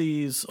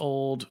 Blissey's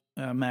old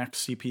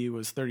max CP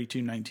was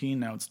 3219.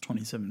 Now it's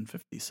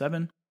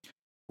 2757.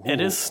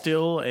 It is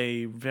still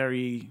a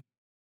very,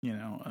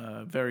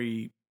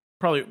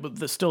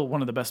 probably still one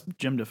of the best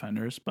gym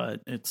defenders,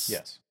 but it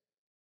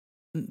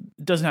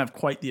doesn't have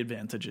quite the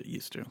advantage it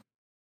used to.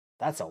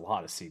 That's a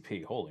lot of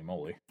CP. Holy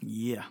moly.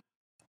 Yeah.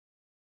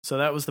 So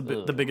that was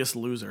the biggest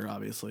loser,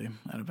 obviously,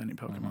 out of any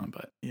Pokemon.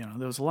 But,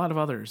 there was a lot of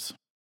others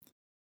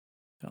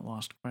that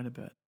lost quite a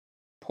bit.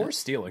 Poor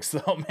Steelix,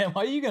 though, man.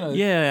 Why are you gonna?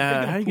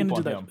 Yeah, how are you gonna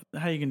do that?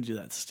 How are you gonna do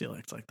that to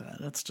Steelix like that?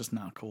 That's just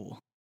not cool.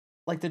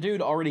 Like, the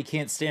dude already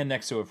can't stand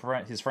next to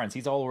his friends.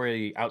 He's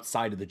already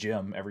outside of the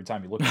gym every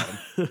time you look at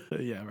him.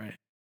 Yeah, right.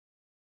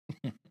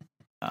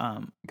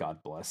 God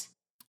bless.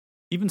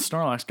 Even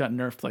Snorlax got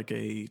nerfed like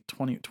a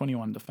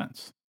 21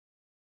 defense.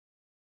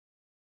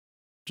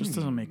 Just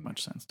doesn't make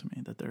much sense to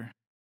me that they're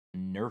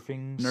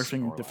nerfing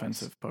Snorlax.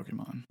 Defensive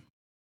Pokemon.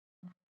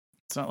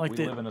 It's not like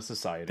we live in a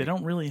society. They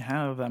don't really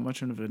have that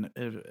much of an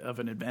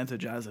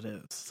advantage as it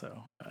is.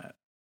 So,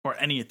 or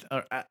an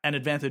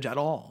advantage at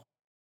all.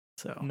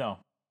 So no,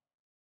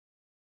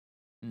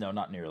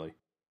 not nearly.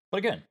 But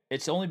again,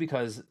 it's only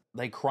because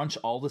they crunch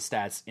all the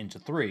stats into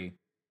 3.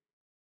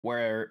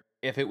 Where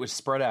if it was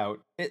spread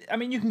out,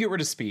 you can get rid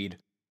of speed,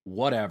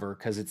 whatever,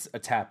 because it's a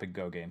tap and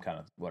go game kind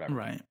of whatever.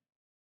 Right.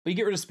 But you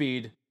get rid of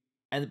speed,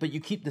 but you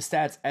keep the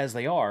stats as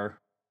they are.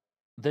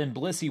 Then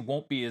Blissey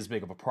won't be as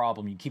big of a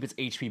problem. You keep its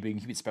HP big,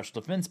 you keep its special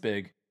defense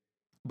big,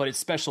 but its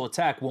special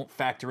attack won't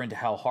factor into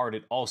how hard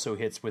it also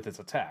hits with its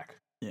attack.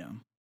 Yeah.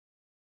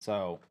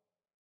 So,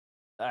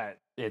 I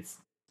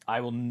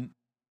will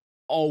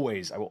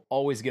always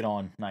get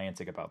on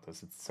Niantic about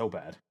this. It's so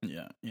bad.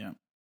 Yeah.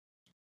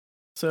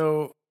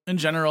 So, in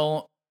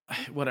general,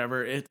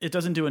 whatever, it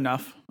doesn't do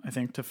enough, I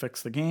think, to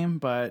fix the game,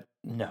 but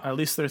no. At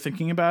least they're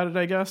thinking about it,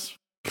 I guess.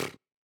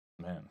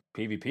 Man,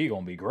 PvP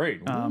gonna be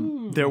great.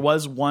 There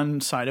was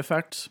one side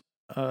effect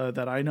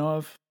that I know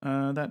of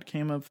that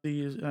came of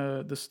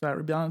the stat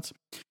rebalance,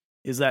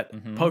 is that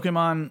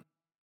Pokemon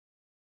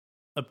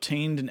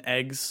obtained in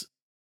eggs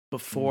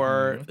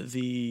before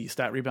the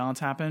stat rebalance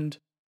happened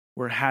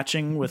were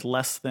hatching with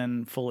less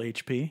than full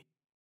HP.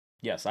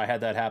 Yes, I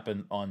had that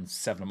happen on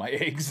 7 of my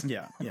eggs.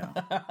 Yeah.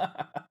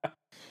 It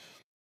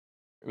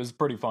was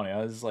pretty funny.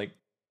 I was like,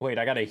 wait,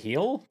 I gotta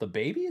heal the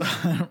babies?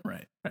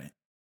 Right.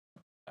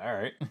 All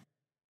right.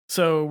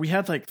 So we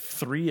had like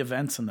 3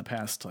 events in the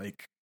past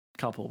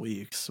couple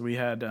weeks. We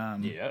had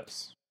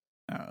yes.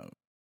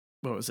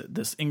 What was it?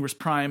 This Ingress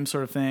Prime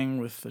sort of thing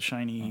with the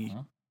shiny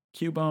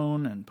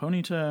Cubone and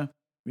Ponyta.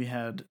 We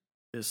had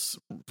this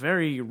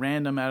very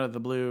random out of the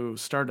blue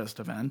Stardust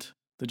event.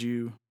 Did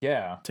you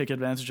take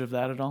advantage of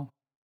that at all?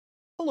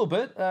 A little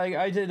bit.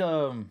 I did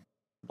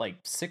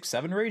like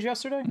 6-7 raids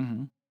yesterday.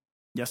 Mm-hmm.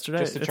 Yesterday,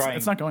 Just to try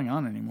it's not going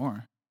on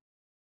anymore.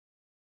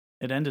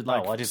 It ended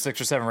Well, I did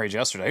 6 or 7 raids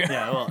yesterday.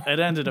 Yeah, well, it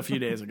ended a few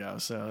days ago,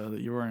 so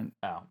you weren't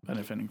Oh.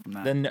 benefiting from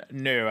that. Then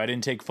no, I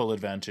didn't take full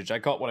advantage. I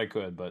caught what I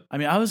could, but I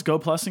mean, I was Go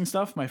Plusing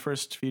stuff my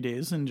first few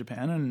days in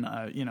Japan, and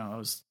I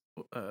was.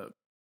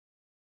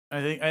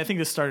 I think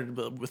this started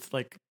with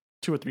like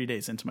 2 or 3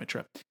 days into my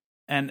trip,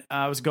 and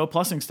I was Go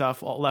Plusing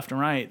stuff all left and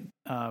right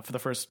for the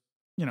first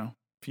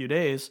few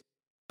days.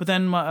 But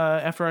then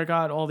after I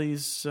got all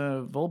these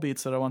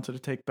Volbeats that I wanted to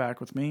take back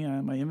with me,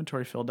 my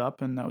inventory filled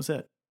up, and that was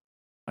it.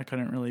 I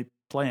couldn't really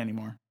play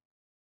anymore.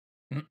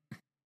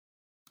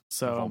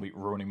 So I'll be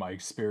ruining my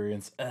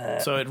experience.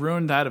 So it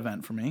ruined that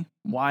event for me.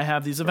 Why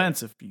have these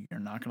events if you're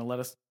not going to let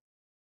us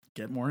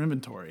get more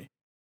inventory?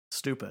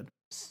 Stupid.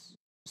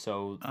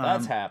 So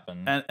that's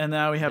happened. And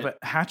now we have a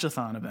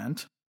Hatchathon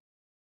event.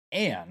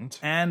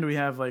 And we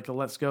have like a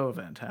Let's Go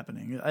event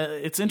happening.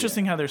 It's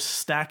interesting how they're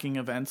stacking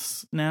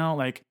events now.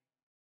 Like,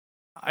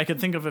 I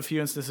could think of a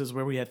few instances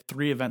where we had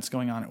 3 events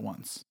going on at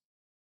once.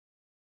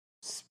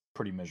 It's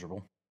pretty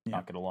miserable. Yeah.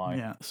 Not gonna lie.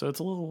 Yeah, so it's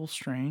a little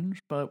strange,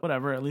 but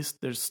whatever. At least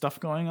there's stuff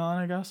going on,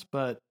 I guess.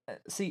 But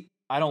see,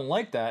 I don't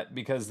like that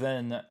because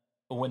then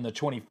when the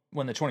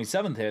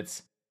 27th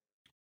hits,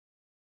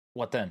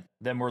 what then?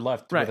 Then we're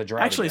left with a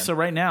drought. Actually, again. so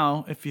right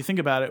now, if you think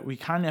about it, we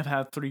kind of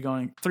have 3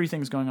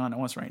 things going on at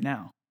once right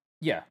now.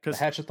 Yeah, the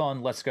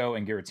Hatchathon, Let's Go,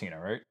 and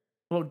Giratina, right?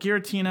 Well,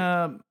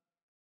 Giratina,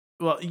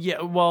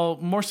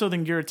 more so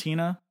than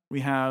Giratina,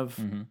 we have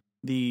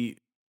the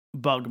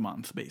bug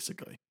month,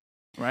 basically,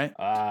 right?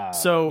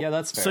 So yeah,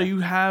 that's fair. So you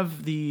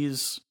have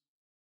these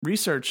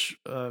research,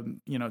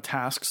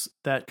 tasks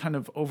that kind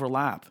of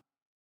overlap,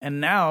 and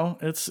now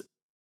it's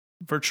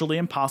virtually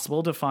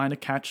impossible to find a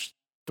catch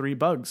 3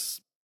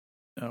 bugs,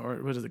 or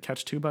what is it?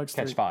 Catch 2 bugs?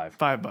 Catch 5.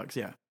 5 bugs,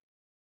 yeah.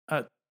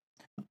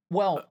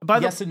 Well,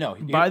 yes and no.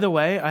 By the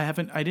way, I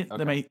didn't.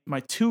 Okay. My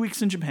 2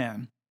 weeks in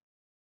Japan,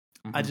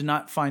 I did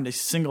not find a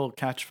single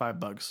catch 5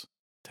 bugs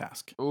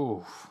task.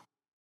 Ooh,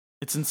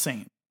 it's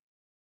insane.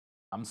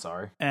 I'm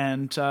sorry.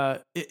 And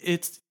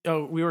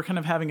we were kind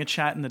of having a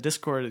chat in the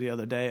Discord the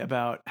other day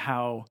about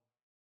how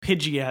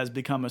Pidgey has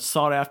become a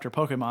sought after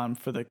Pokemon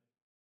for the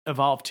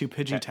Evolve 2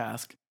 Pidgey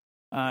task.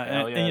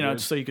 And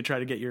so you could try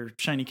to get your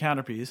shiny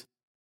Caterpies.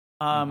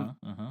 And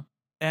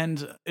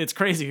it's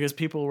crazy because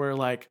people were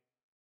like,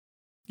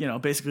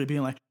 basically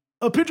being like,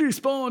 a Pidgey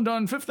spawned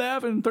on 5th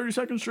Ave and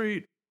 32nd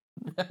Street.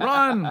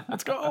 Run,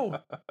 let's go.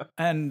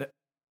 And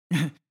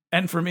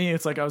for me,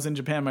 it's like I was in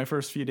Japan my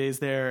first few days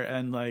there,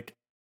 and like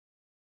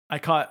I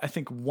caught, I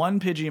think,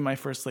 1 Pidgey in my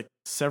first like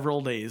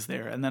several days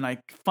there, and then I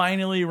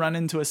finally run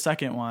into a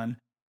second one,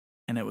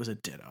 and it was a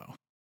Ditto.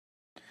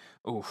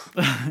 Oof.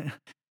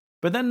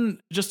 But then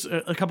just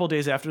a couple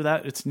days after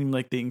that, it seemed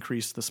like they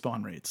increased the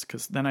spawn rates,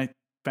 because then I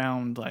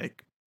found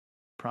like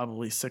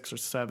probably 6 or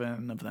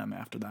 7 of them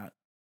after that.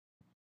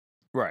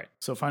 Right.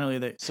 So finally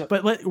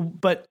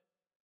but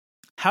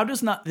how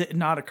does it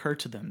not occur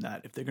to them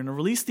that if they're going to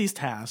release these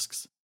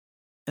tasks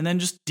and then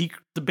just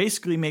to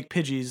basically make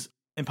Pidgeys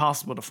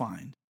impossible to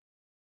find?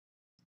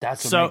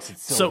 That's what makes it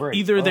so great.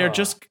 Either they're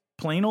just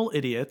plain old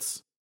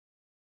idiots,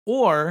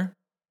 or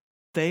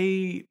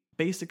they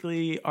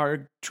basically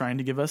are trying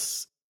to give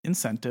us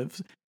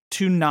incentives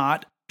to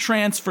not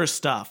transfer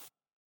stuff.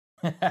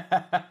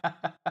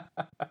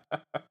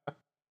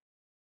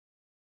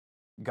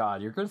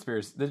 God, your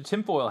conspiracy. The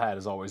tinfoil hat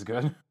is always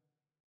good.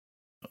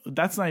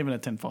 That's not even a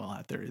tinfoil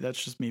hat theory.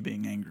 That's just me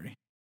being angry.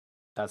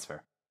 That's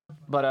fair.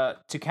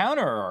 But to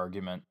counter our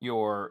argument,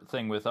 your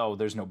thing with,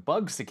 there's no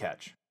bugs to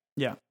catch.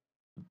 Yeah.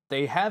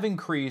 They have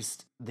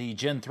increased the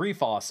Gen 3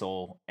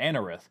 fossil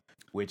Anorith,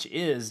 which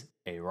is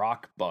a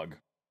rock bug.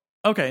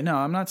 Okay, no,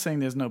 I'm not saying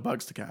there's no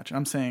bugs to catch.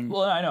 I'm saying...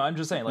 Well, I know. I'm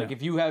just saying,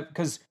 if you have...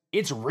 Because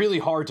it's really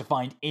hard to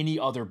find any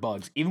other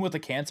bugs. Even with the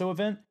Kanto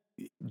event,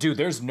 dude,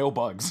 there's no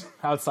bugs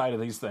outside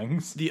of these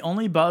things. The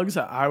only bugs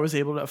that I was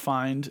able to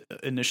find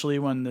initially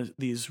when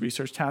these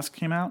research tasks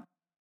came out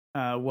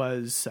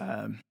was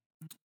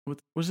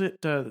it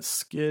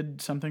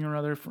Skid something or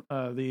other?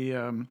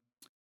 The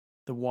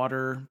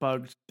water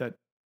bug that...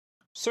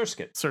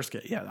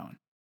 Surskit, yeah, that one.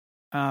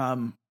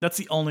 That's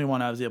the only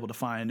one I was able to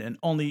find, and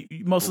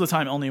most of the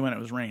time only when it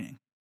was raining.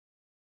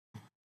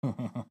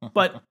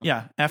 But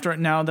yeah,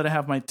 now that I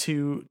have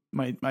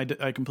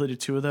I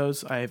completed 2 of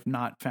those, I have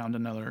not found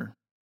another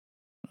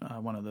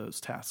one of those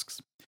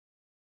tasks.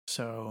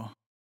 So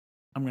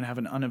I'm gonna have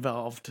an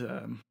unevolved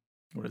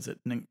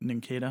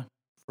Nincada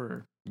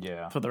for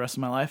the rest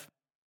of my life.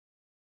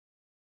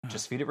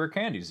 Just feed it rare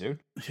candies, dude.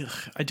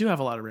 I do have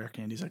a lot of rare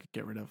candies I could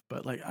get rid of,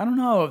 but like, I don't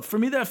know. For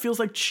me, that feels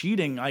like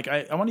cheating. Like,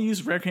 I want to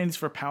use rare candies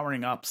for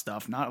powering up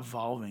stuff, not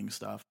evolving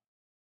stuff.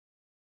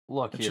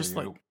 Look, it's just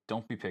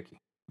don't be picky.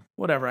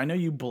 Whatever. I know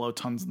you blow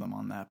tons of them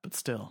on that, but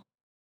still.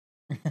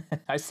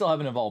 I still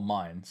haven't evolved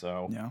mine,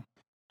 so yeah.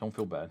 Don't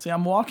feel bad. See,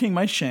 I'm walking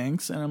my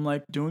Shanks, and I'm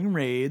like doing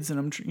raids, and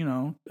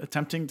I'm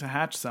attempting to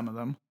hatch some of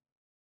them.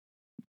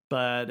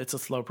 but it's a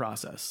slow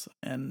process,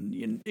 and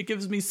it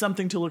gives me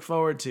something to look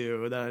forward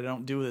to that I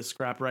don't do this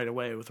crap right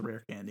away with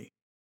rare candy.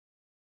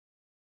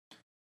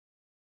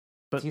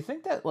 But do you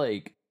think that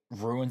like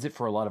ruins it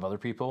for a lot of other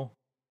people?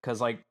 Because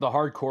like the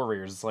hardcore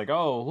readers, it's like,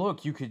 oh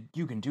look, you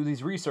can do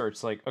these research.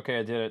 It's like, okay,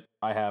 I did it,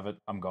 I have it,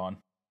 I'm gone.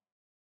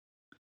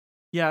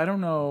 Yeah, I don't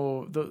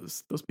know.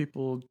 Those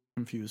people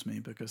confuse me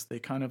because they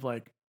kind of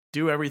like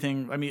do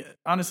everything. I mean,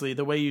 honestly,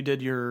 the way you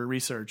did your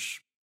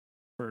research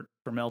for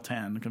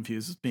Meltan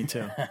confuses me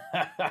too.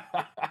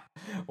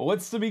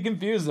 What's to be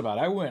confused about?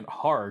 I went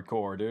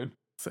hardcore, dude.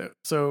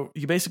 So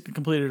you basically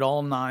completed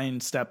all 9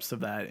 steps of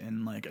that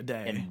in like a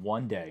day. In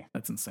one day.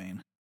 That's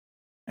insane.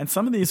 And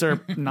some of these are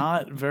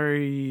not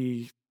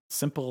very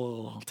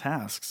simple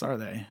tasks, are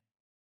they?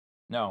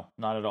 No,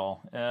 not at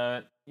all.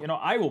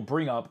 I will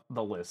bring up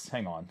the list.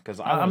 Hang on, because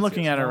I'm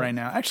looking at it right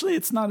now. Actually,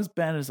 it's not as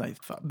bad as I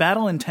thought.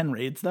 Battle in 10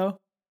 raids, though.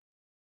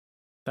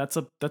 That's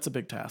a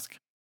big task.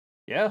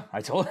 Yeah,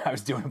 I told you I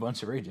was doing a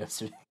bunch of raids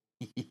yesterday.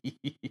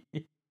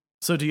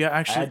 So do you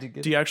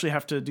actually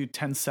have to do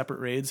 10 separate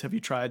raids? Have you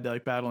tried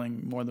like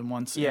battling more than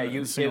once? Yeah, in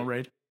a single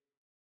raid.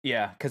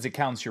 Yeah, because it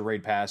counts your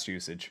raid pass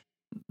usage.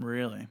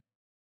 Really?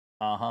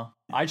 Uh-huh.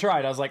 Yeah. I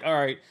tried. I was like, all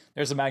right,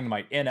 there's a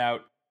Magnemite. In,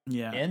 out.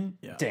 Yeah. In.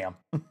 Yeah. Damn.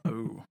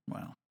 Oh,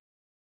 wow.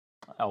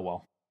 Oh,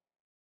 well.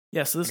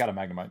 Yeah, so this I got a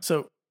Magnemite.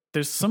 So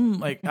there's some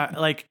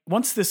like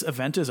once this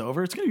event is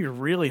over, it's going to be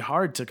really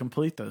hard to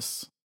complete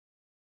this.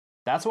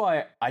 That's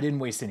why I didn't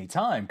waste any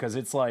time, because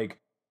it's like,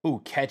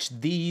 ooh, catch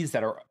these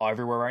that are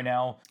everywhere right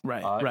now.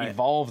 Right, right.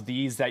 Evolve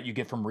these that you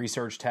get from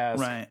research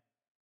tasks. Right.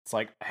 It's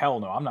like,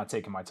 hell no, I'm not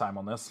taking my time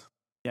on this.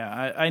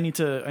 Yeah, I need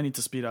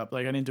to speed up.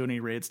 Like I didn't do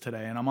any raids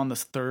today, and I'm on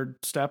this 3rd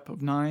step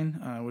of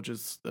 9, which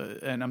is,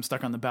 and I'm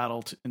stuck on the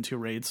battle in 2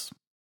 raids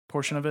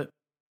portion of it.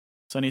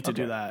 So I need to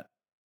do that.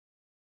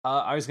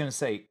 I was gonna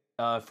say,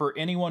 for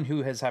anyone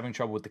who is having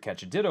trouble with the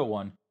Catch a Ditto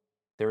one,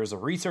 there is a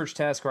research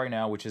task right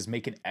now, which is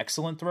make an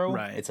excellent throw.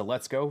 Right. It's a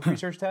let's go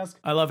research task.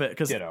 I love it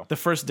because the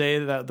first day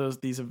that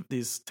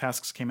these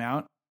tasks came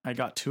out, I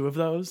got 2 of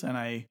those, and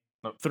I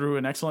threw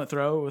an excellent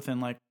throw within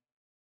like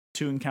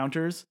 2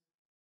 encounters.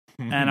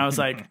 And I was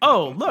like,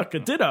 oh, look, a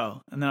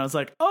Ditto. And then I was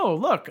like, oh,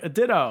 look, a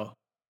Ditto.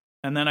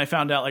 And then I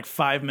found out like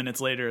 5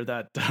 minutes later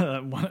that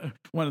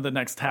one of the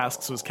next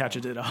tasks was catch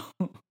a Ditto.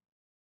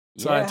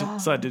 So I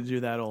had to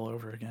do that all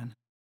over again.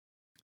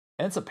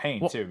 And it's a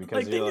pain too,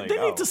 because they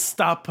need to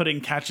stop putting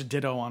catch a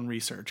Ditto on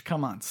research.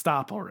 Come on,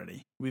 stop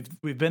already.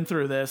 We've been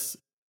through this.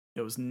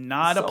 It was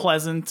not a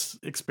pleasant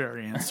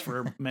experience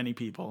for many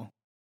people.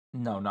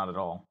 No, not at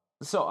all.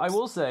 So I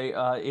will say,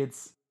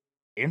 it's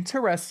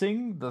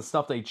interesting the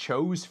stuff they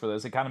chose for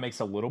this. It kind of makes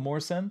a little more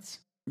sense.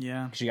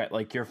 Yeah, because you got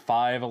like your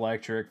 5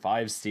 electric,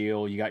 5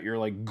 steel. You got your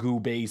like goo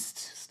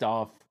based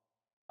stuff.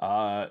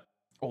 I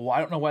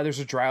don't know why there's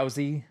a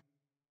drowsy.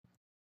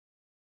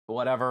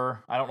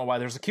 Whatever. I don't know why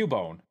there's a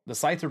Cubone. The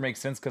Scyther makes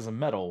sense because of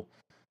metal.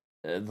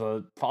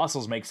 The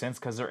fossils make sense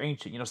because they're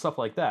ancient. Stuff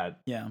like that.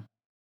 Yeah.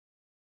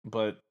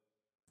 But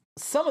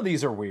some of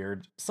these are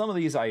weird. Some of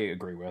these I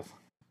agree with.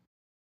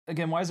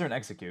 Again, why is there an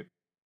execute?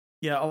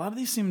 Yeah, a lot of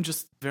these seem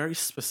just very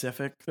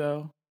specific,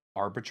 though.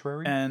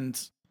 Arbitrary? And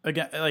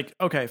again, like,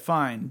 okay,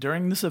 fine.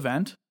 During this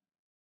event,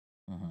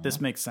 this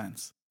makes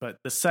sense. But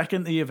the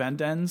second the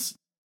event ends,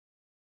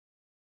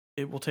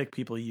 it will take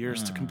people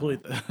years to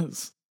complete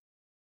this.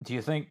 Do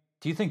you think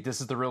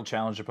this is the real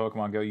challenge of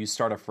Pokemon Go? You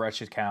start a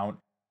fresh account,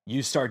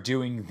 you start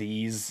doing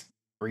these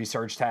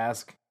research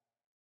tasks.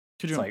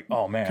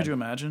 Oh man. Could you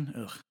imagine?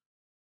 Ugh.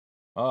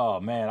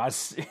 Oh man,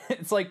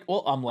 it's like,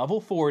 well, I'm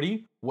level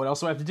 40. What else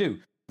do I have to do?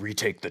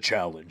 Retake the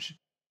challenge.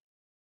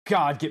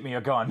 God, get me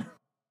a gun.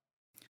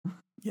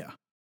 Yeah.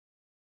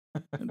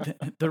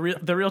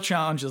 the real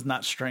challenge is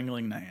not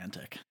strangling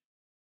Niantic.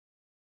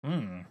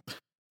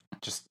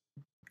 Just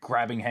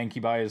grabbing Hanky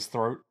by his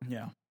throat.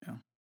 Yeah.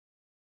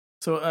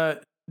 So,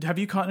 have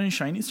you caught any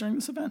shinies during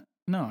this event?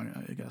 No,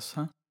 I guess,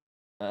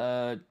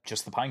 huh?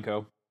 Just the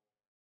Pineco.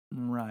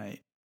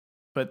 Right.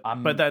 But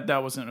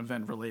that wasn't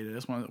event related.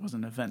 This one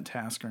wasn't an event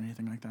task or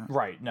anything like that.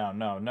 Right. No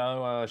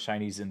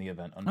shinies in the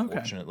event,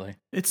 unfortunately. Okay.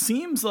 It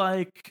seems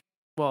like,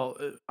 well,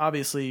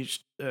 obviously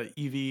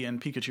Eevee and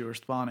Pikachu are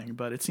spawning,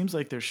 but it seems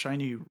like their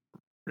shiny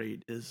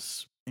rate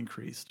is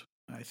increased.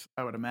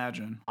 I would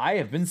imagine. I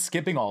have been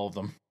skipping all of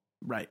them.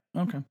 Right.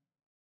 Okay.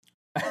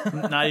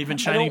 Not even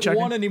shiny. I don't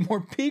want any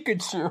more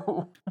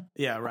Pikachu.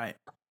 Yeah, right.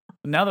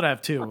 Now that I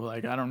have 2,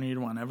 like I don't need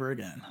one ever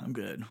again. I'm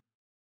good.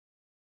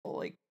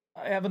 Like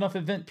I have enough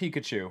event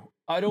Pikachu.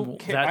 I don't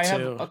care. I too.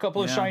 have a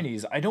couple of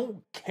shinies. I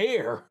don't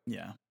care.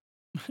 Yeah.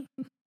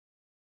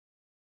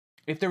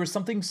 If there was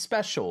something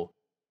special,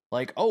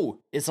 like, oh,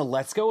 it's a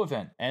Let's Go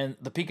event, and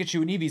the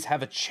Pikachu and Eevees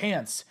have a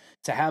chance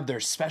to have their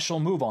special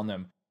move on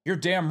them, you're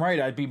damn right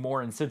I'd be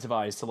more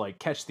incentivized to like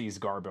catch these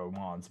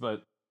Garbomons,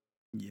 but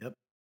yep.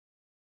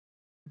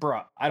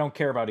 Bruh, I don't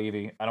care about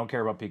Eevee. I don't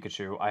care about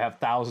Pikachu. I have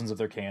thousands of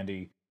their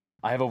candy.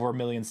 I have over 1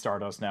 million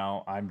Stardust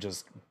now. I'm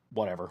just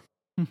whatever.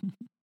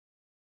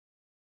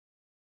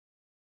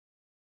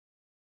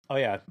 Oh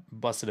yeah,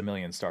 busted 1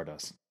 million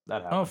Stardust.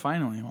 That happened. Oh,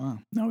 finally! Wow.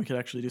 Now we could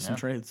actually do some Yeah.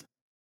 trades.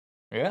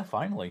 Yeah,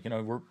 finally.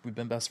 We've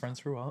been best friends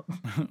throughout.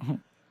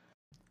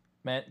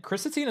 Man,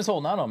 Christina's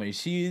holding out on me.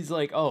 She's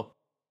like, "Oh,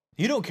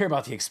 you don't care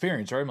about the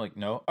experience, right?" I'm like,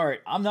 "No. All right,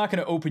 I'm not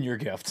going to open your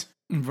gift."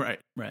 Right.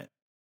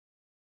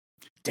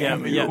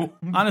 Damn yeah. you.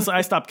 Honestly,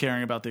 I stopped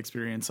caring about the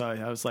experience. So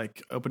I was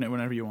like, open it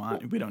whenever you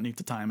want. We don't need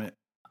to time it.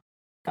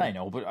 I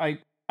know, but I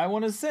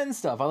want to send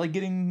stuff. I like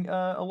getting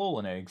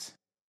Alolan eggs.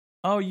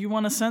 Oh, you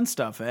want to send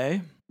stuff, eh?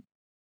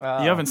 You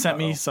haven't sent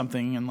me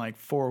something in like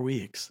 4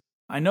 weeks.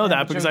 I know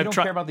that because I've tried.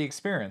 tried. Care about the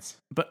experience,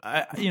 But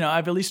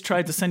I've at least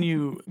tried to send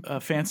you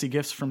fancy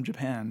gifts from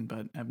Japan,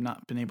 but I've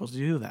not been able to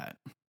do that.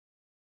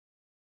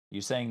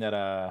 You saying that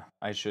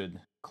I should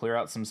clear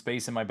out some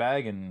space in my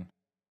bag and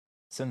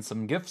send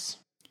some gifts?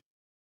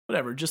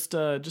 Whatever, just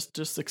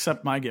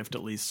accept my gift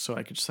at least, so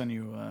I could send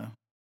you.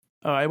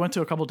 Oh, I went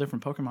to a couple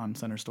different Pokemon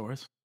Center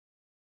stores.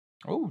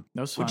 Oh,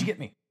 that was fun. What'd you get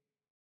me?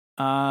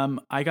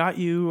 I got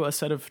you a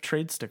set of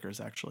trade stickers.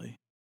 Actually,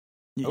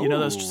 you know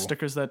those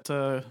stickers that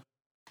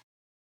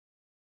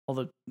all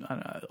the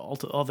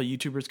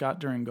YouTubers got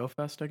during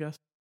GoFest, I guess.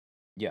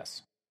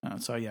 Yes.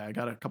 So yeah, I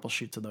got a couple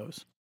sheets of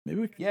those.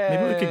 Maybe we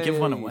could give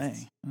one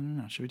away. I don't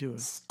know. Should we do a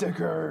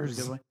stickers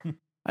giveaway?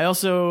 I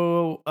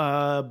also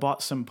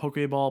bought some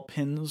Pokeball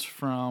pins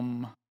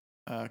from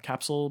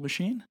Capsule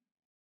Machine.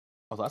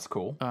 Oh, that's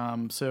cool.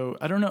 So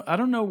I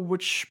don't know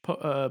which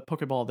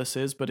Pokeball this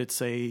is, but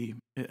it's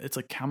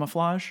like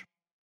camouflage.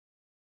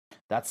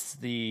 That's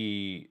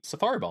the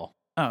Safari Ball.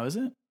 Oh, is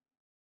it?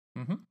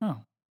 Mm-hmm.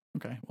 Oh,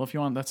 okay. Well, if you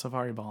want that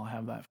Safari Ball, I'll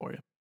have that for you.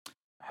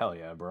 Hell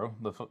yeah, bro.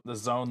 The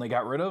zone they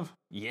got rid of?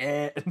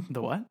 Yeah.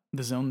 The what?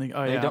 The zone they...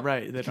 Oh, yeah,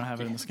 right. They don't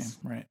have it in this game.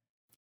 Right.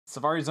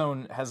 Safari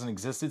Zone hasn't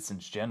existed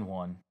since Gen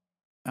 1.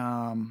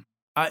 I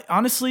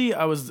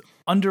was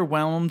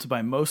underwhelmed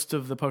by most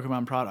of the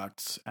Pokemon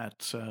products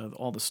at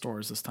all the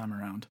stores this time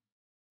around.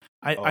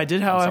 I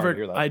did,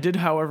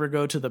 however,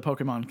 go to the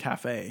Pokemon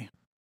Cafe.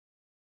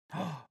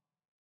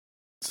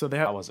 So they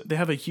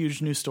have a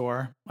huge new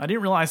store. I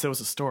didn't realize there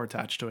was a store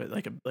attached to it,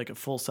 like a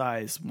full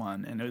size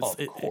one, and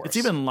it's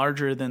even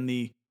larger than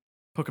the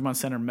Pokemon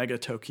Center Mega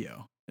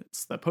Tokyo.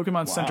 It's the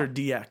Pokemon Center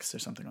DX or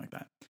something like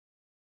that.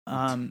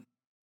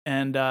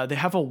 And they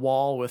have a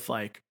wall with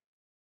like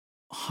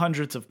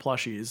hundreds of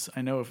plushies.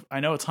 I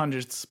know it's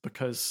hundreds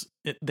because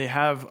they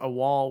have a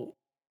wall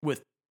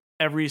with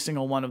every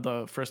single one of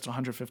the first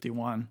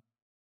 151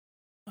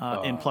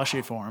 in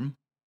plushie form.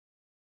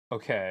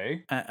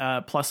 Okay.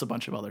 Plus a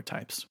bunch of other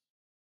types.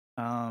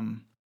 So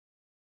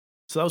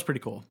that was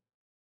pretty cool.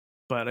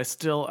 But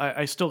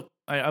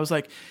I was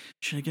like,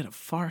 should I get a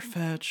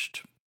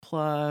Farfetch'd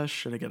plush?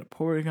 Should I get a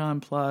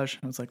Porygon plush?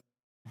 And I was like,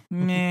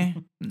 meh,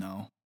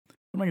 no.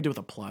 What am I gonna do with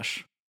a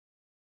plush?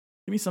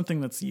 Give me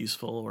something that's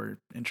useful or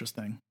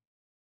interesting.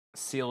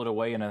 Seal it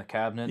away in a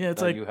cabinet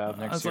you have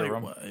next to your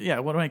room. Yeah,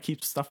 what do I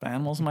keep stuffed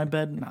animals in my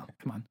bed? No,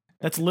 come on.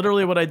 That's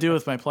literally what I do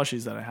with my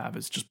plushies that I have,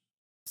 is just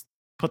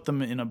put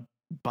them in a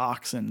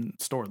box and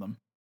store them.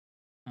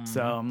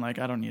 So I'm like,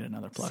 I don't need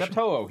another plushie. Except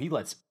Ho-Oh, he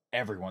lets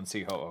everyone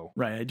see Ho-Oh.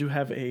 Right, I do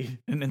have an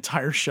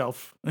entire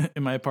shelf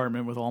in my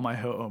apartment with all my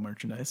Ho-Oh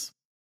merchandise.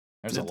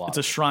 There's a lot. It's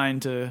a shrine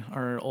to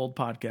our old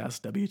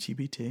podcast,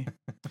 WTBT.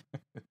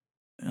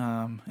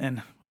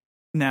 And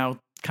now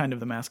kind of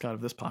the mascot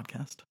of this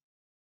podcast.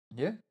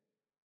 Yeah.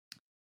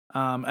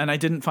 And I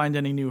didn't find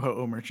any new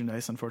Ho-Oh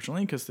merchandise,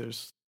 unfortunately, because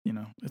there's,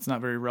 it's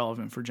not very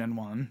relevant for Gen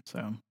 1,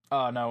 so.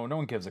 No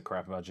one gives a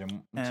crap about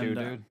Gen 2,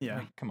 dude. Yeah.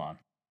 Like, come on.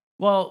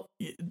 Well,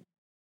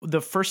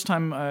 the first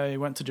time I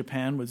went to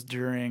Japan was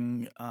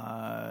during,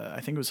 I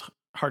think it was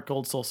Heart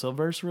Gold Soul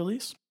Silver's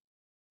release.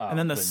 And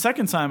then the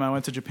second time I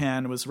went to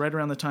Japan was right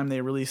around the time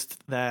they released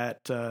that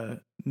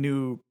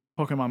new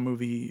Pokemon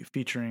movie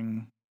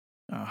featuring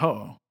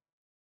Ho-Oh.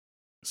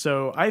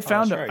 So I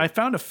found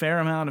a fair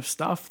amount of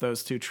stuff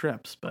those two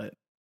trips, but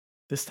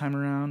this time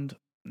around,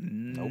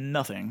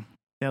 nothing.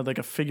 They had like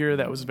a figure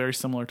that was very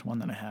similar to one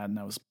that I had, and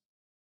that was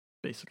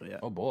basically it.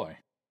 Oh boy.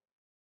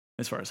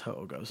 As far as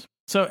Ho-Oh goes.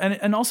 So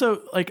and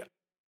also like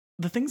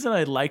the things that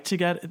I like to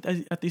get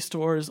at these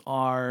stores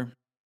are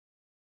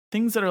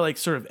things that are like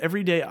sort of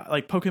everyday,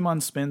 like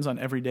Pokemon spins on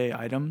everyday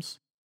items.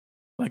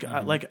 Like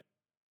like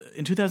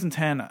in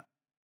 2010,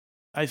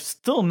 I've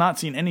still not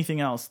seen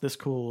anything else this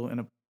cool in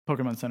a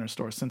Pokemon Center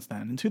store since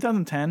then. In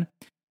 2010,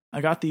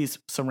 I got these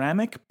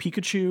ceramic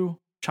Pikachu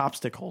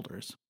chopstick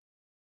holders.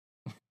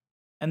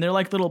 And they're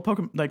like little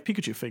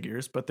Pikachu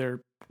figures, but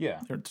they're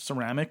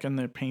ceramic and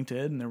they're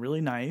painted and they're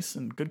really nice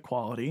and good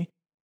quality.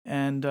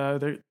 And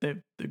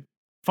they're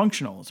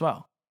functional as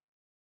well.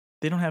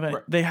 They don't have any,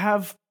 they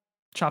have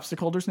chopstick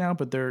holders now,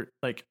 but they're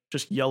like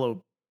just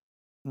yellow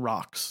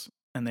rocks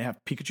and they have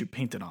Pikachu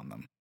painted on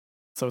them.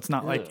 So it's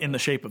not like in the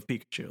shape of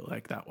Pikachu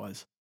like that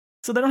was.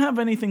 So they don't have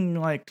anything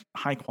like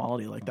high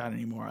quality like that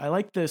anymore. I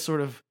like the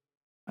sort of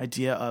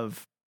idea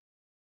of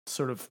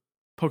sort of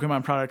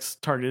Pokemon products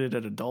targeted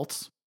at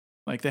adults.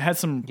 Like they had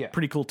some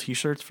pretty cool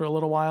t-shirts for a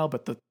little while,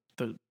 but the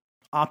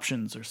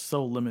options are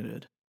so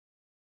limited.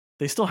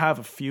 They still have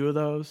a few of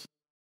those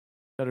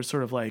that are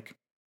sort of like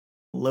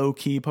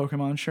low-key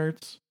Pokemon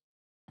shirts.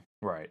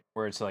 Right,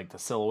 where it's like the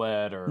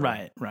silhouette or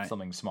right,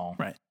 something small.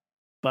 Right.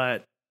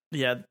 But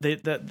yeah,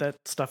 that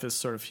stuff is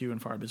sort of few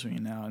and far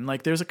between now. And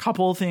like, there's a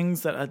couple of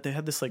things that they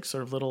had this like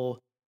sort of little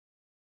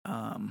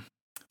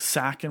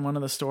sack in one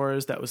of the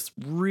stores that was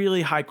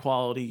really high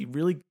quality,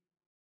 really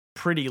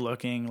pretty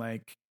looking,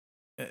 like,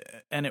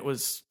 and it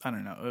was, I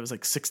don't know, it was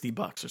like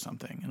 $60 or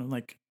something. And I'm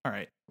like, all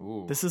right,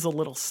 Ooh. this is a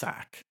little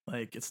sack.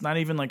 Like, it's not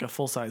even like a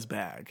full size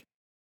bag.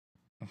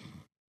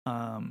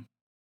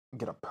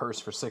 Get a purse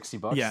for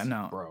 $60. Yeah,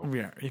 no, bro.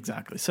 Yeah,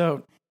 exactly.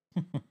 So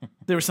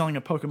they were selling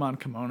a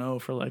Pokemon kimono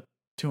for like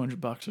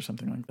 $200 or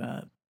something like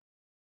that.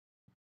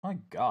 My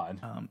God.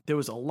 There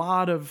was a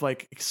lot of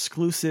like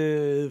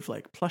exclusive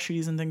like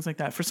plushies and things like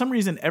that. For some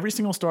reason, every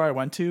single store I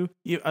went to,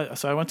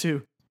 so I went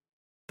to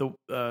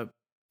the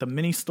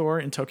mini store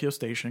in Tokyo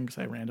Station because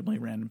I randomly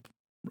ran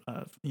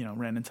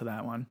into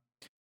that one.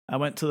 I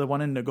went to the one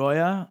in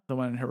Nagoya, the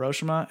one in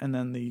Hiroshima, and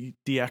then the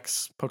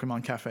DX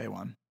Pokemon Cafe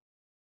one.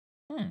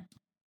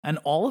 And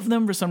all of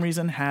them, for some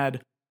reason,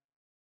 had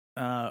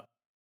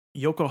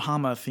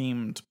Yokohama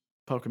themed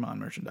Pokemon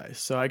merchandise.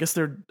 So I guess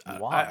they're.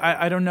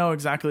 I don't know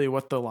exactly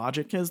what the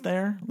logic is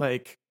there.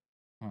 Like,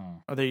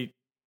 are they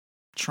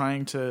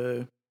trying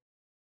to?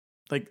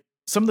 Like,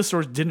 some of the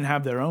stores didn't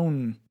have their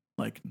own.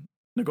 Like,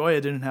 Nagoya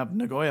didn't have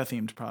Nagoya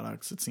themed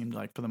products. It seemed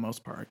like, for the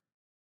most part.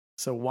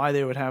 So why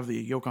they would have the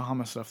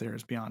Yokohama stuff there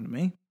is beyond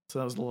me. So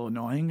that was a little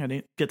annoying. I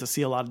didn't get to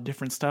see a lot of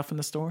different stuff in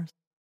the stores.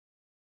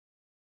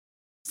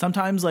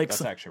 Sometimes, like,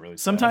 that's actually really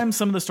sometimes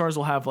some of the stores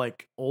will have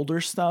like older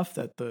stuff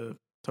that the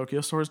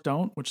Tokyo stores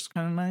don't, which is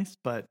kind of nice,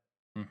 but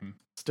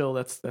still,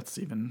 that's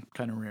even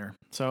kind of rare.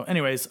 So,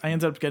 anyways, I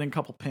ended up getting a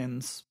couple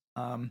pins.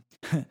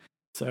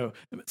 So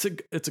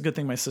it's a good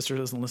thing my sister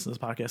doesn't listen to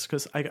this podcast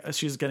because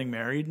she's getting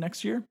married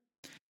next year,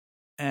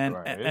 and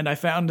I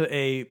found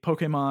a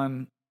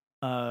Pokemon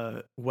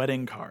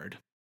wedding card.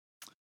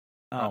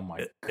 Oh my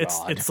God.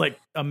 It's like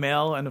a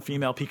male and a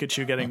female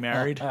Pikachu getting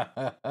married.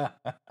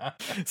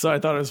 So I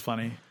thought it was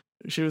funny.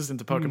 She was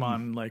into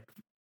Pokemon like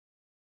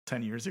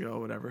 10 years ago or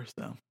whatever.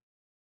 So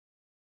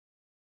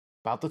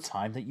about the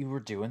time that you were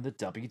doing the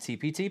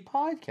WTPT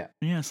podcast.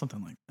 Yeah,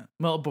 something like that.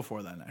 Well,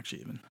 before that,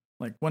 actually, even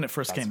like when it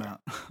first came out.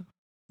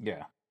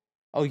 Yeah.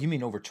 Oh, you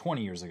mean over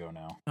 20 years ago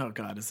now? Oh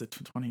God, is it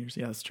 20 years?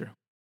 Yeah, that's true.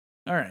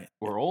 All right.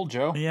 We're old,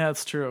 Joe. Yeah,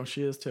 it's true.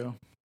 She is too.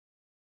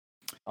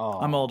 Oh,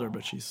 I'm older,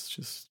 but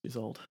she's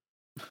old.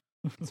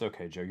 It's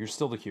okay, Joe. You're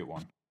still the cute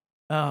one.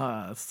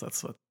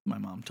 That's what my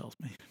mom tells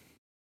me.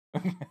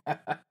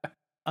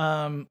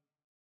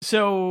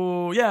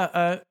 So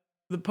yeah,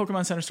 the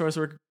Pokemon Center stores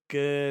were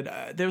good.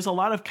 There was a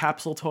lot of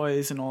capsule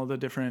toys in all the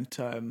different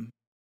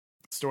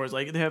stores.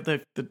 Like, they have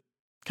the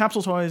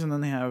capsule toys, and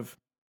then they have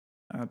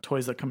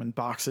toys that come in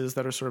boxes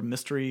that are sort of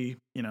mystery.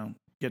 You know,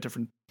 get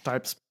different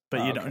types,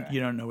 but you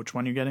don't know which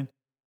one you're getting.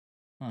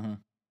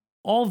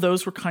 All of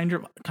those were kind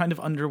of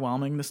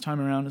underwhelming this time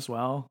around as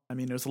well. I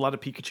mean, there's a lot of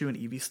Pikachu and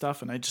Eevee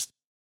stuff, and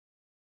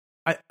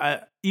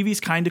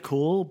Eevee's kind of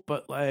cool,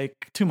 but like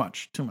too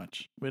much.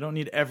 We don't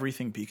need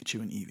everything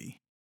Pikachu and Eevee.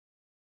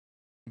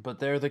 But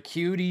they're the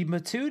cutie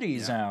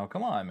matooties now.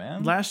 Come on,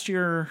 man. Last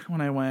year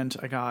when I went,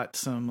 I got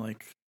some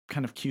like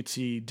kind of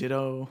cutesy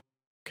Ditto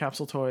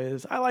capsule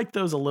toys. I like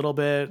those a little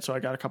bit, so I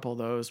got a couple of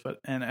those. But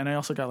and I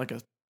also got like a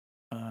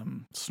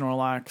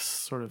Snorlax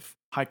sort of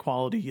high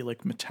quality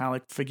like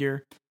metallic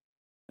figure.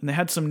 And they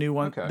had some new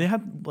one. Okay. They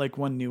had like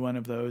one new one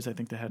of those. I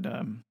think they had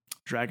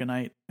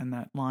Dragonite in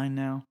that line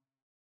now.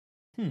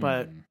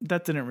 But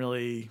that didn't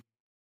really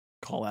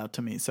call out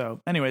to me. So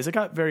anyways, I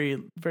got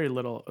very, very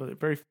little,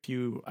 very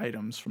few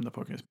items from the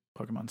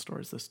Pokemon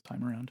stores this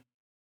time around.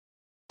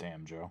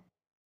 Damn, Joe.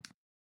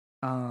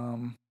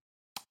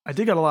 I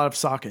did get a lot of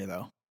sake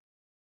though.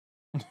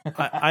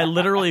 I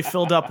literally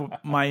filled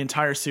up my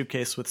entire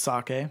suitcase with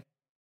sake.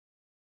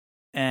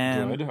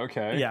 And good,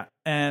 okay. Yeah.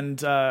 And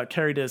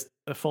carried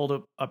a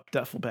fold up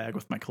duffel bag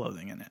with my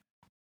clothing in it.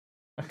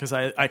 Because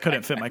I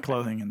couldn't fit my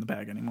clothing in the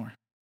bag anymore.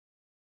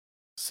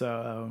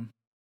 So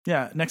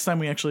yeah, next time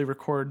we actually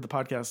record the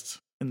podcast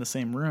in the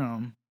same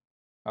room,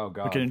 oh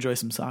God, we can enjoy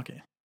some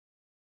sake.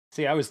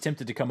 See, I was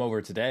tempted to come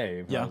over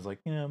today. But yeah. I was like,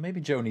 maybe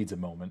Joe needs a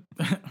moment.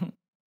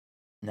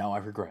 Now I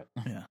regret.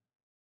 Yeah.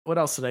 What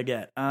else did I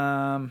get?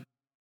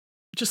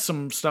 Just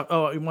some stuff.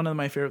 Oh, one of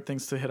my favorite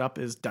things to hit up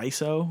is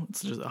Daiso.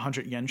 It's just a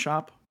 100 yen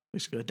shop,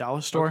 basically a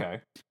dollar store.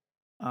 Okay.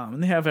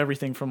 And they have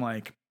everything from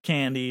like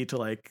candy to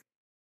like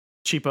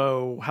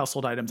cheapo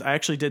household items. I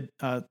actually did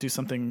do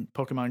something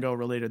Pokemon Go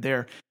related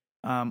there.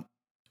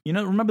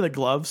 Remember the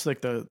gloves,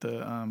 like the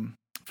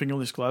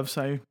fingerless gloves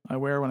I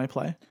wear when I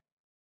play?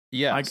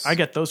 Yes. I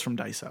get those from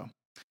Daiso.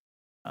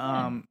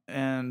 And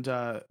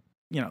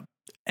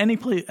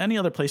any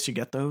other place you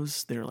get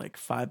those, they're like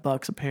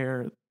 $5 a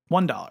pair,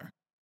 $1.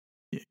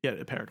 You get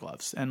a pair of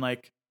gloves. And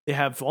like they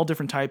have all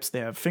different types. They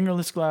have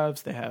fingerless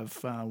gloves. They have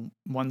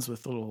ones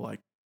with little like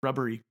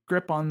rubbery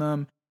grip on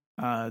them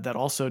that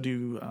also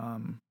do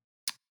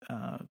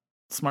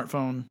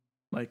smartphone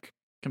like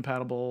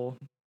compatible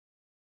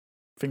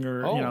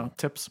finger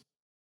tips.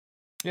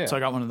 Yeah. So I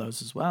got one of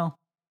those as well.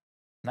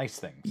 Nice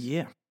things.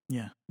 Yeah.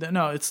 Yeah.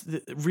 No, it's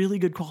really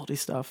good quality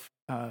stuff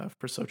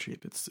for so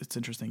cheap. It's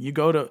interesting. You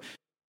go to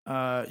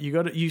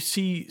you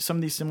see some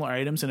of these similar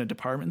items in a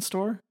department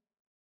store.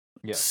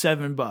 Yeah.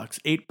 $7,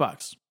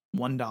 $8,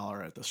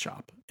 $1 at the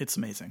shop. It's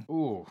amazing.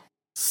 Ooh.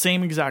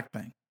 Same exact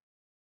thing.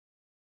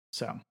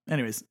 So,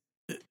 anyways,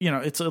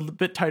 it's a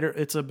bit tighter.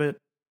 It's a bit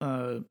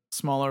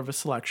smaller of a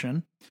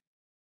selection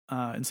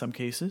in some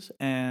cases,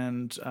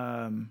 and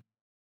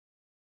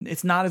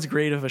it's not as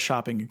great of a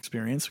shopping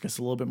experience because it's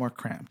a little bit more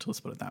cramped. Let's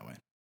put it that way.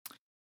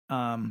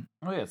 Oh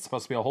yeah, it's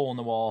supposed to be a hole in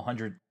the wall,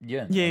 100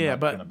 yen. Yeah,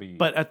 but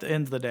at the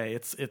end of the day,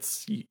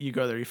 it's you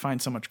go there, you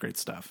find so much great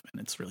stuff,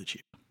 and it's really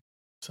cheap.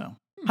 So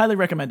highly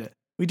recommend it.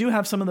 We do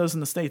have some of those in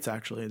the States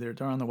actually. They're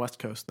on the West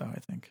Coast though, I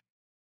think.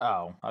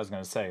 Oh, I was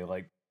gonna say,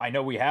 like, I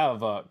know we have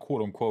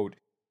quote unquote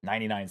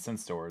 99-cent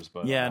stores,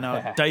 but yeah,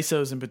 no,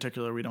 Daiso's in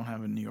particular we don't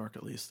have in New York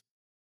at least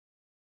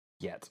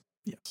yet.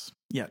 Yes,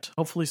 yet.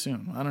 Hopefully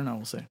soon. I don't know.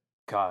 We'll see.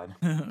 God,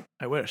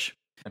 I wish.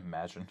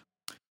 Imagine.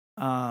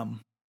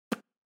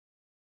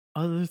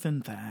 Other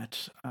than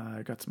that,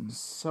 I got some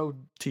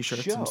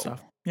t-shirts and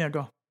stuff. Yeah,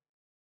 go.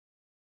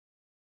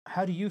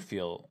 How do you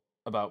feel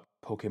about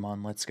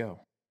Pokemon Let's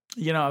Go?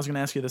 I was going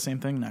to ask you the same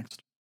thing next.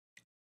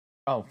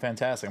 Oh,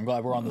 fantastic. I'm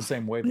glad we're on the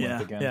same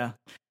wavelength again. Yeah.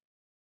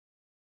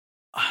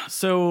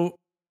 So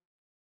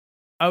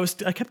I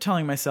kept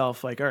telling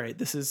myself, like, all right,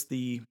 this is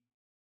the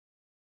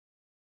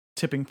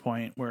tipping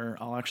point where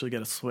I'll actually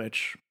get a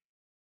Switch.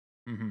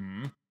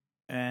 Mm-hmm.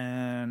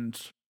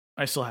 And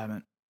I still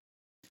haven't.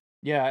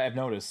 Yeah, I've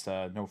noticed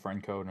no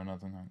friend code or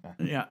nothing like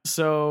that. Yeah,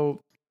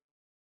 so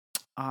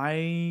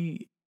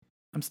I'm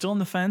still on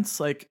the fence.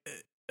 Like,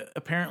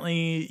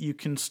 apparently you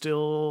can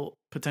still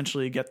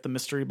potentially get the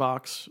mystery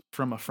box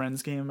from a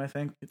friend's game, I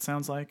think it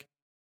sounds like.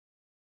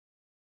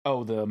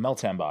 Oh, the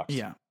Meltan box.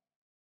 Yeah.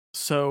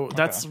 So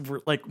that's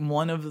like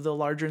one of the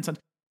larger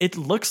incentives. It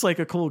looks like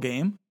a cool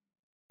game.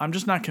 I'm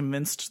just not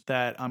convinced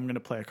that I'm going to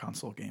play a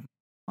console game,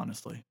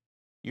 honestly.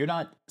 You're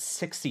not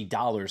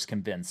 $60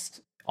 convinced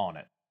on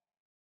it.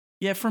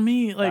 Yeah, for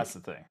me, like, that's the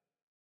thing.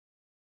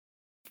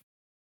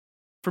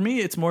 For me,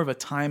 it's more of a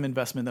time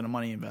investment than a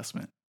money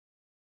investment.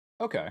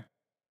 Okay.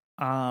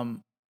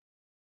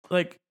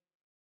 Like,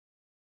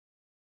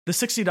 the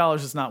 $60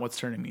 is not what's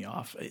turning me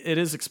off. It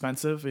is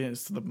expensive.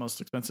 It's the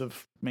most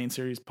expensive main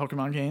series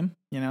Pokemon game,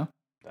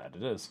 That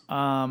it is.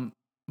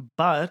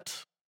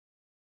 But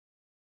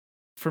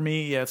for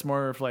me, yeah, it's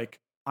more of like,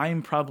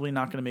 I'm probably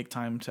not going to make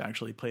time to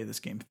actually play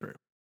this game through.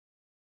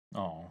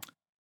 Oh.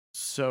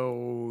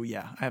 So,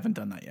 yeah, I haven't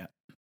done that yet.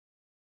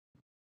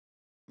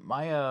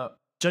 My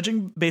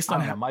judging based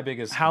on my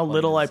biggest how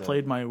little I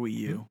played my Wii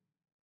U.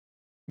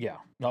 Yeah.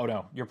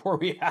 No. Your poor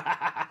Wii.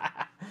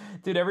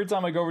 Dude, every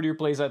time I go over to your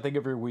place, I think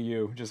of your Wii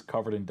U just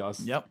covered in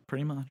dust. Yep,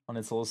 pretty much. On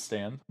its little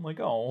stand. I'm like,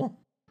 oh.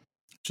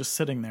 Just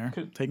sitting there,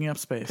 taking up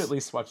space. Could at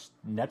least watch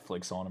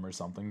Netflix on them or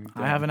something.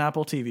 I have an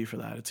Apple TV for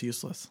that. It's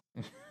useless.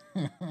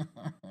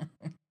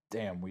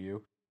 Damn, Wii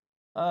U.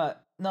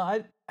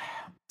 No,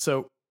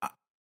 So,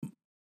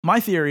 my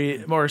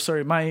theory,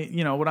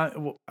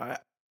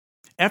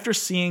 after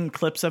seeing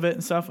clips of it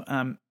and stuff,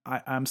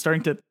 I'm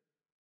starting to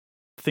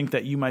think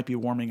that you might be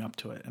warming up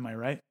to it. Am I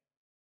right?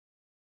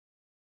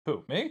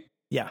 Who, me?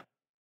 Yeah.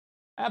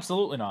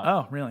 Absolutely not.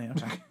 Oh, really?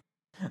 Okay.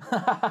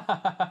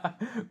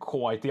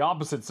 Quite the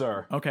opposite,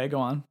 sir. Okay, go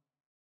on.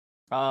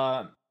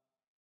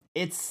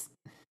 It's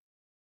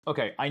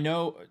okay. I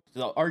know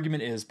the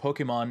argument is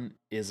Pokemon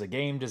is a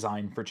game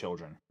designed for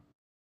children.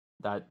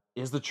 That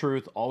is the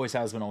truth. Always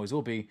has been, always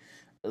will be.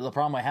 The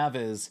problem I have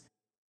is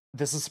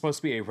this is supposed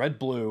to be a red,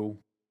 blue,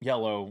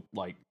 yellow,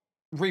 like,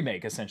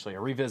 remake, essentially. A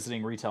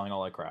revisiting, retelling,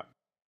 all that crap.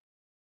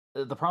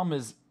 The problem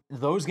is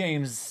those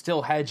games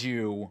still had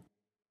you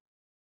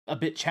a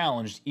bit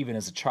challenged even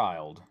as a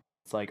child.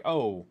 It's like,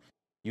 oh,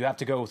 you have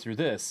to go through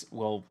this.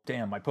 Well,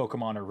 damn, my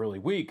Pokemon are really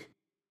weak.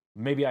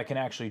 Maybe I can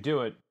actually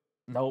do it.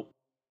 Nope.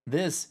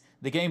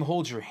 The game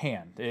holds your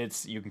hand.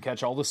 You can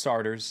catch all the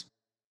starters.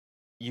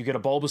 You get a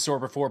Bulbasaur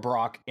before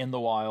Brock in the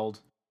wild.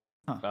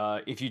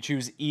 Huh. If you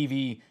choose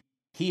Eevee,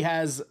 he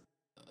has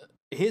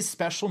his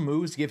special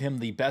moves give him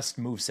the best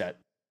moveset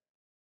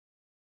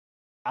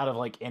out of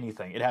like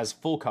anything. It has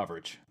full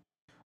coverage.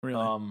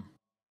 Really?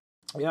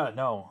 Yeah,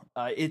 no.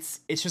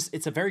 It's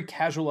a very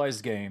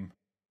casualized game,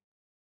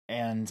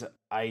 and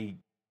I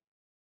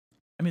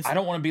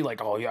don't want to be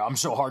like, oh yeah, I'm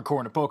so hardcore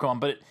into Pokemon,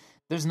 but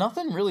there's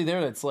nothing really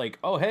there that's like,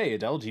 oh hey,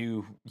 Adele,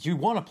 do you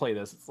want to play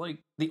this? It's like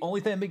the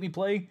only thing that make me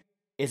play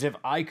is if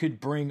I could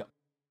bring a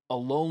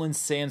Alolan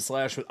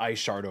Sandslash with Ice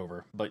Shard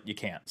over, but you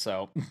can't.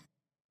 So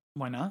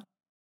why not?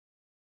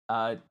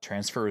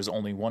 Transfer is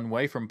only one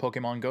way from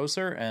Pokemon Go,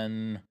 sir,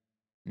 and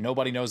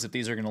nobody knows if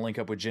these are going to link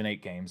up with Gen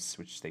 8 games,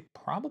 which they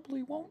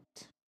probably won't.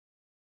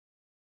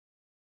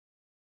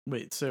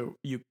 Wait, so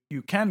you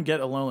can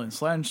get Alolan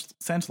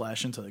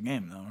Sandslash into the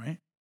game, though, right?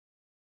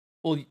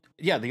 Well,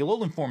 yeah, the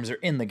Alolan forms are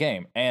in the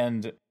game,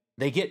 and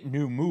they get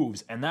new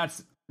moves, and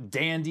that's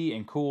dandy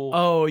and cool.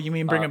 Oh, you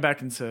mean bring it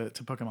back into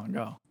Pokemon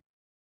Go?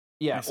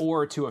 Yeah,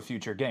 or to a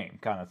future game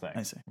kind of thing.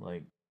 I see.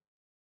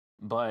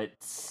 But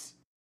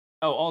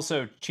Oh,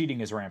 also cheating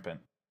is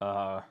rampant.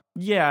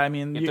 Yeah, I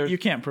mean, If you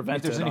can't prevent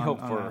if there's it any on-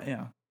 hope on for- that,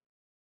 yeah.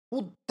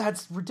 Well,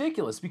 that's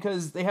ridiculous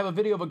because they have a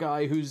video of a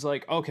guy who's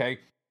like, okay,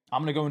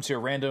 I'm gonna go into a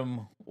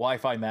random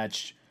Wi-Fi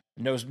match,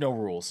 no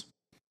rules.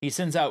 He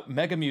sends out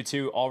Mega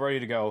Mewtwo all ready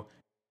to go,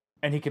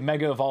 and he can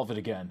Mega Evolve it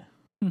again.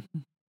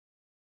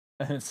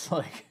 And it's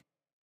like,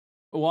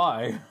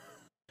 why?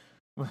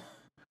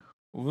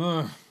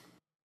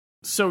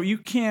 So you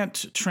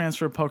can't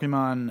transfer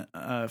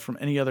Pokemon from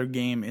any other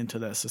game into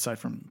this aside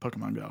from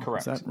Pokemon Go.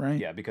 Correct. Is that right?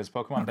 Yeah, because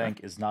Pokemon Okay. Bank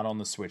is not on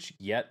the Switch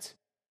yet.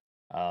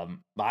 I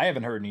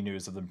haven't heard any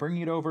news of them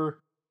bringing it over.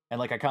 And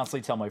like I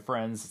constantly tell my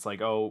friends, it's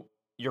like, oh,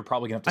 you're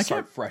probably gonna have to I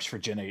start fresh for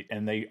Gen 8,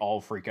 and they all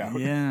freak out.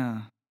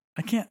 Yeah.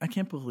 I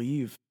can't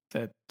believe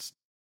that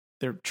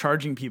they're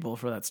charging people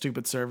for that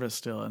stupid service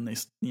still, and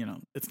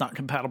it's not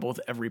compatible with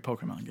every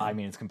Pokemon game. I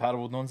mean, it's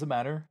compatible with the ones that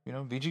matter.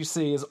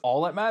 VGC is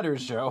all that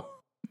matters, Joe.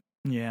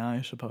 Yeah,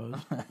 I suppose.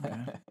 Okay.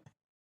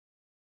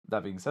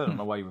 That being said, I don't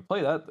know why you would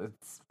play that.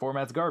 It's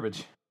format's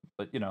garbage.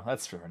 But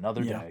that's for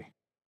another Yeah. day.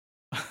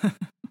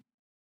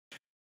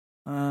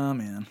 Oh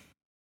man.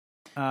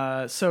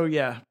 So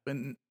yeah, but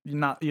you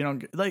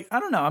don't like. I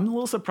don't know. I'm a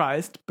little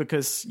surprised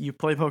because you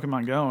play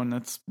Pokemon Go and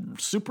that's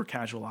super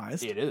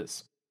casualized. It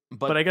is.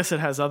 But I guess it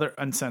has other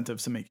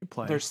incentives to make you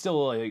play. There's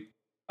still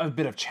a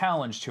bit of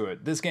challenge to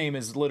it. This game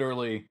is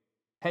literally,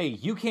 hey,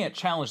 you can't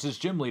challenge this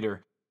gym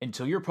leader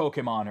until your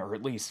Pokemon are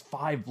at least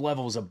 5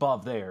 levels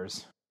above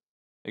theirs.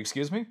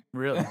 Excuse me?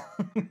 Really?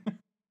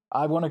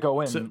 I want to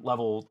go in So-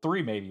 level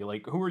 3 maybe.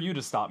 Like, who are you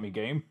to stop me,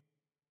 game?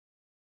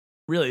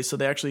 Really? So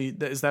they actually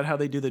is that how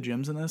they do the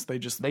gyms in this? They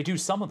do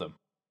some of them.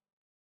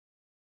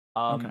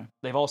 Okay.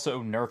 They've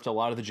also nerfed a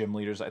lot of the gym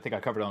leaders. I think I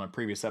covered on a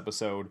previous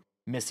episode.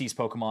 Misty's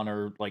Pokemon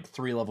are like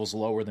 3 levels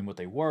lower than what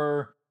they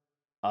were.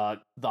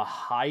 The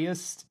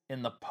highest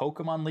in the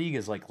Pokemon League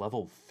is like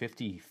level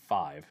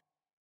 55.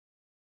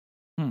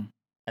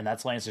 And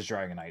that's Lance's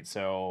Dragonite.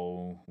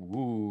 So,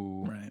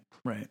 woo.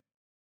 Right.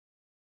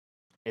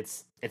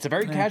 It's a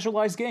very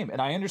casualized game,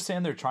 and I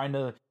understand they're trying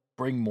to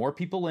bring more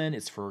people in.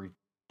 It's for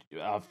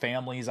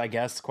families, I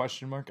guess? ? I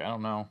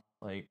don't know.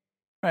 Like,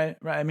 Right.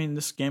 I mean,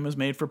 this game was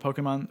made for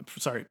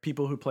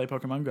people who play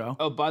Pokemon Go.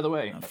 oh, by the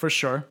way, For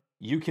sure.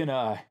 you can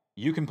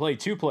play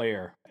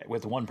 2-player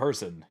with one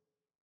person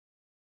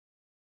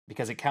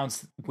because it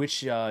counts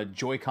which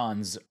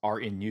Joy-Cons are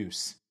in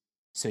use,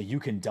 so you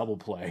can double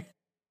play.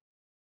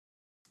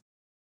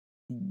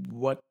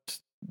 What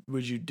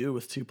would you do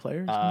with 2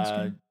 players in this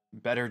game?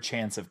 Better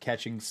chance of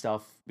catching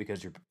stuff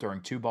because you're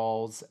throwing 2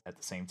 balls at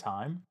the same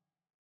time.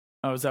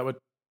 Oh, is that what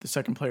the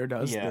second player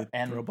does? Yeah, They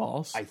and throw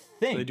balls? I Do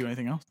think they do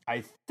anything else?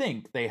 I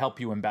think they help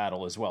you in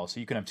battle as well, so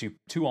you can have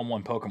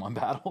 2-on-1 Pokemon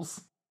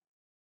battles.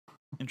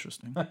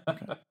 Interesting.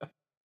 Okay.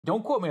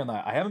 Don't quote me on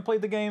that. I haven't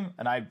played the game,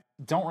 and I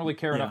don't really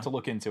care enough Yeah. to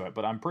look into it,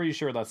 but I'm pretty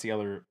sure that's the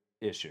other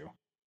issue.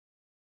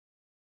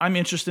 I'm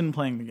interested in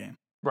playing the game.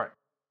 Right.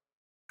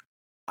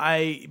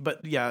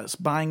 But yeah,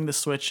 buying the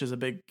Switch is a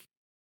big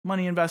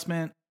money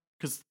investment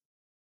because,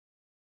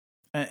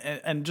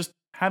 and just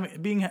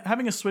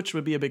having a Switch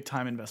would be a big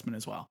time investment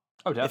as well.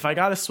 Oh, definitely. If I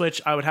got a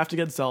Switch, I would have to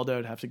get Zelda,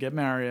 I'd have to get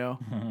Mario,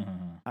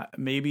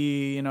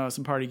 maybe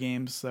some party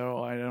games.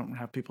 So I don't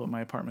have people in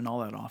my apartment all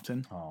that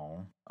often.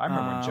 Oh, I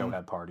remember when Joe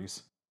had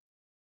parties.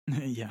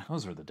 Yeah,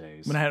 Those were the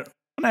days. when I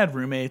had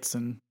roommates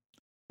and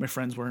my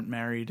friends weren't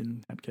married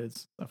and had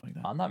kids, stuff like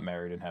that. I'm not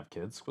married and have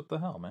kids. What the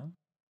hell, man?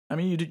 I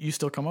mean, you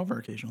still come over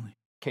occasionally.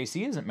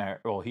 KC isn't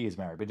married. Well, he is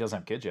married, but he doesn't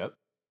have kids yet.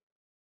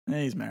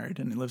 He's married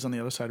and he lives on the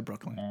other side of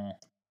Brooklyn.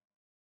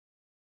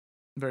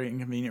 Very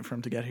inconvenient for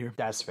him to get here.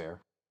 That's fair.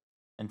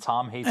 And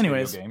Tom hates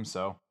Anyways. video games,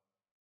 so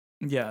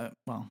Yeah,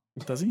 well,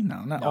 does he?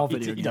 No, not No, all he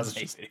video games. doesn't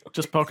hate video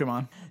Just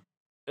Pokemon.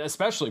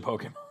 especially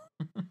Pokemon.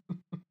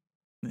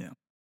 Yeah.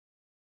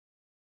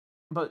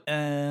 But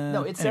No,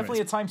 no, it's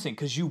definitely a time sink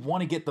because you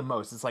want to get the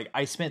most. It's like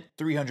I spent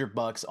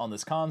 $300 on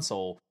this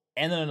console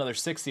and then another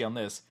 60 on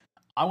this.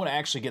 I want to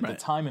actually get the Right.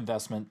 time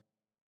investment.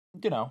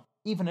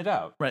 Even it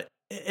out. right.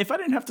 If I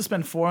didn't have to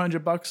spend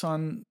 $400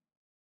 on,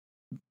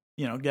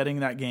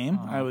 getting that game,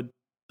 Uh-huh.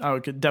 I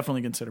would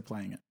definitely consider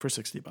playing it for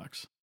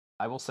 $60.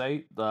 I will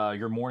say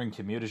your morning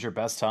commute is your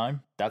best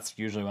time. That's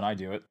usually when I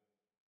do it.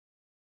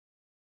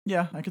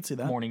 Yeah, I could see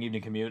that. Morning,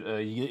 evening commute.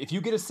 If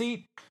you get a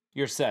seat,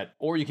 you're set.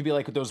 Or you could be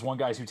like those one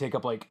guys who take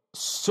up like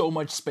so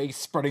much space,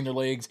 spreading their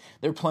legs.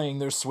 They're playing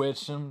their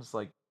Switch, and I'm just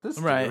like, this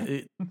is Right.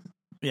 different.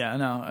 Yeah,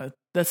 no,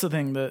 that's the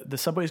thing. The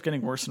subway is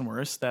getting worse and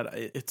worse. That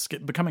it's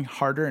becoming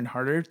harder and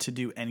harder to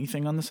do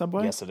anything on the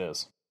subway. Yes, it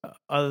is.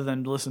 Other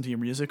than listen to your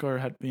music or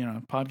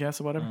podcasts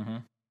or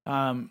whatever.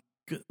 Mhm.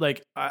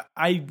 Like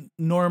I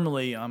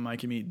normally on my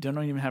commute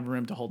don't even have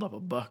room to hold up a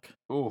book.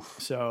 Oof.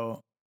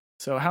 So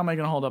how am I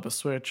going to hold up a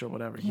Switch or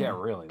whatever? Yeah,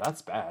 really.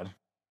 That's bad.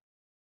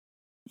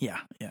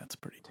 Yeah, it's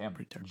pretty Damn.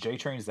 terrible.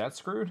 J-Train, is that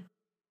screwed?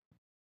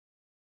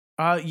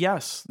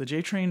 Yes, the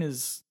J train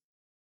is.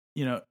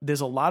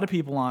 There's a lot of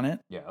people on it,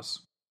 Yes.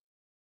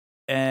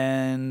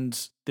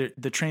 and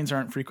the trains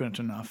aren't frequent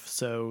enough,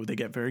 so they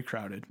get very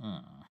crowded. Hmm.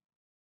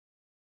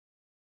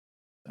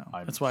 So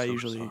I'm that's why I so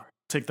usually sorry.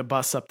 take the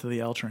bus up to the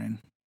L train.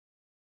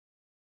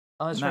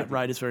 Oh, And that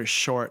ride is very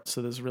short,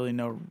 so there's really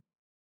no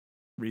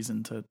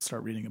reason to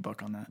start reading a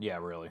book on that. Yeah,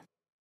 really.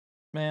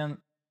 Man,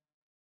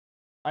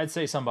 I'd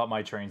say something about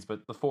my trains,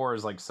 but the 4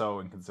 is like so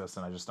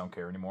inconsistent, I just don't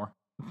care anymore.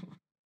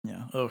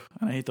 Yeah. Oh,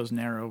 and I hate those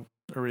narrow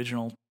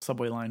original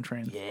subway line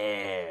trains.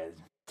 Yeah,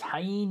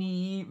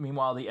 tiny.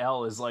 Meanwhile, the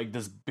L is like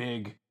this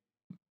big.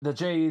 The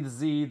J, the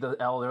Z, the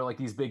L, they're like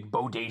these big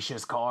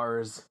bodacious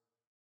cars.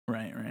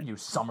 Right. You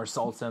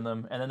somersaults in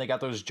them, and then they got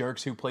those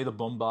jerks who play the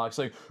boombox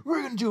like,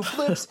 we're gonna do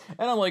flips,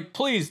 and I'm like,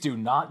 please do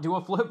not do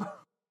a flip.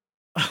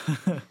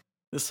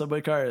 This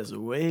subway car is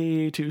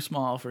way too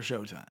small for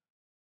showtime.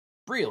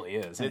 Really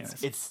is.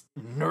 Anyways. It's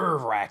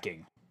nerve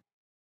wracking.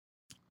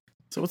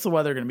 So what's the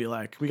weather going to be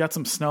like? We got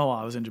some snow while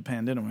I was in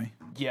Japan, didn't we?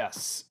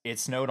 Yes, it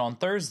snowed on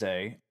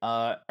Thursday.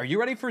 Are you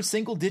ready for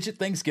single digit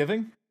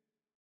Thanksgiving?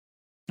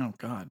 Oh,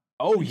 God.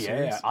 Oh, Are you yeah.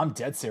 serious? I'm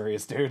dead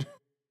serious, dude.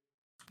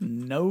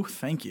 No,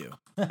 thank you.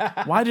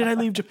 Why did I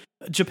leave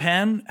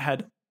Japan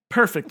had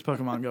perfect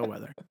Pokemon Go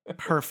weather.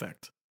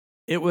 Perfect.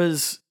 It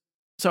was...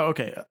 So,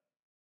 okay,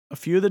 a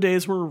few of the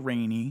days were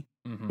rainy,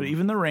 but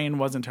even the rain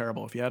wasn't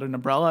terrible. If you had an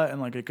umbrella and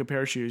like a good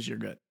pair of shoes, you're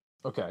good.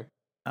 Okay.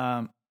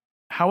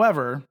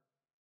 However,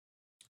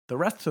 the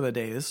rest of the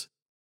days,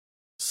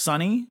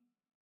 sunny,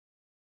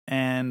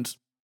 and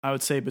I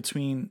would say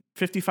between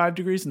 55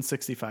 degrees and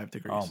 65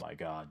 degrees. Oh my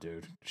God,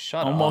 dude.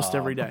 Shut up. Almost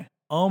every day.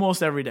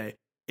 Almost every day.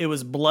 It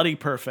was bloody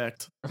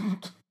perfect.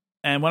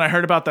 And when I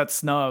heard about that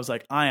snow, I was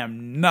like, I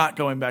am not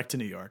going back to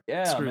New York.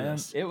 Yeah, Screw man.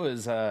 this.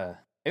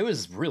 It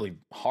was really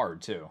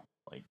hard too.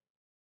 Like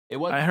it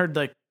was. I heard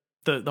like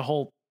the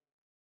whole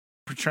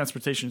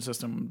transportation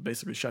system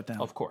basically shut down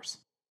Of course.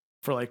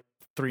 for like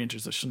 3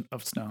 inches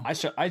of snow.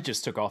 I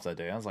just took off that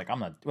day. I was like, I'm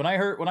not. When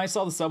I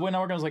saw the subway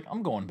network, I was like,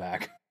 I'm going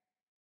back.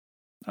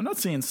 I'm not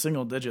seeing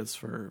single digits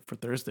for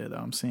Thursday though.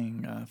 I'm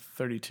seeing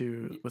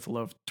 32 with a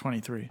low of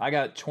 23. I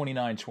got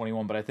 29,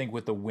 21, but I think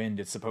with the wind,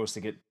 it's supposed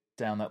to get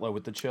down that low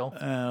with the chill.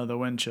 The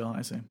wind chill,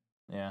 I see.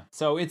 Yeah.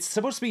 So it's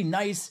supposed to be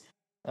nice,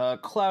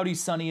 cloudy,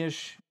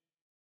 sunny-ish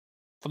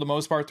for the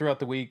most part throughout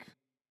the week.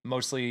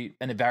 Mostly,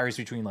 and it varies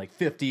between like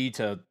 50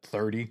 to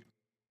 30.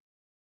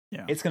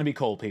 Yeah. It's going to be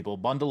cold, people.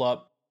 Bundle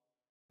up.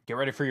 Get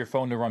ready for your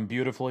phone to run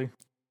beautifully.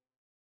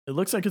 It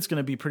looks like it's going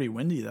to be pretty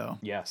windy though.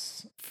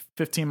 Yes.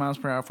 15 miles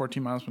per hour,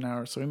 14 miles per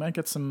hour. So we might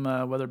get some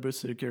weather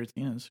boosted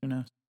Giratinas. Who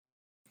knows?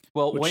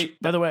 Well, Which, wait.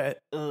 By the way,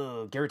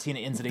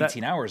 Giratina ends at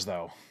 18 hours,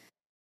 though.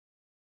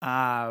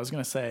 I was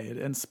going to say, it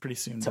ends pretty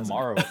soon. doesn't it?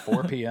 Tomorrow at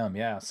 4 p.m.,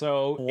 yeah.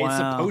 So it's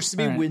Wow. supposed to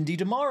be All right. windy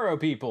tomorrow,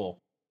 people.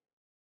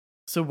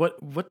 So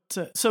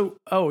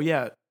oh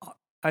yeah,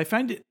 I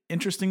find it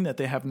interesting that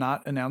they have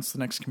not announced the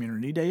next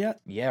community day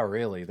yet. Yeah,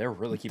 really. They're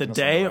really keeping The us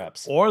on day the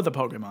wraps. or the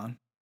Pokemon.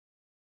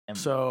 And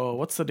So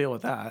what's the deal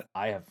with that?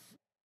 I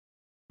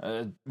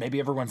have... maybe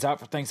everyone's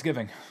out for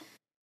Thanksgiving.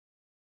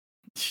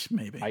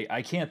 Maybe.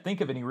 I can't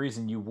think of any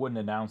reason you wouldn't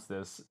announce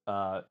this.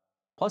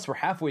 Plus, we're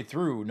halfway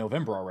through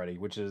November already,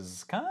 which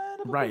is kind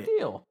of a Right. big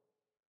deal.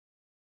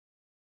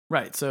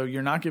 Right. So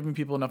you're not giving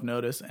people enough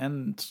notice,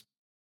 and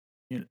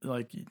you're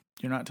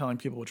not telling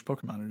people which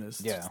Pokemon it is.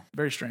 It's Yeah. just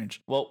very strange.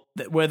 Well,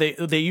 Where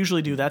they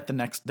usually do that the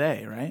next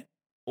day, right?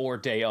 or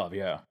day of,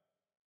 yeah.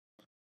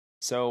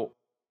 So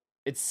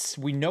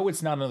we know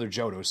it's not another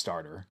Johto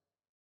starter.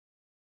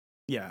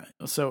 Yeah.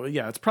 So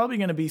yeah, it's probably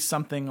going to be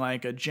something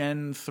like a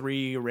Gen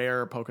 3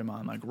 rare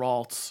Pokemon, like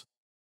Ralts,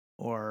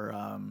 or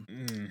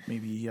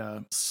maybe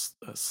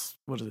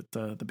what is it?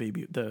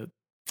 The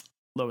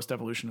lowest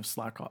evolution of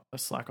Slackoth.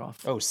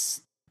 Oh,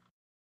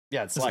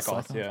 yeah, it's Is it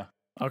Slackoth, Slackoth? yeah.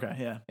 Okay,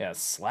 yeah. Yeah,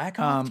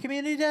 Slackoth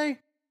Community Day?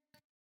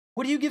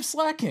 What do you give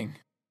slacking?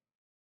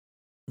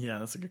 Yeah,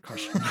 that's a good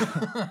question.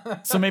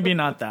 So maybe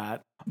not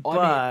that, Well,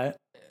 I mean,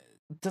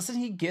 but doesn't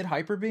he get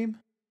Hyper Beam?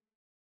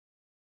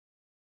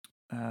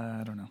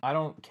 I don't know. I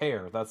don't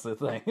care. That's the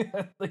thing.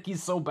 Like,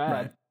 he's so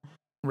bad.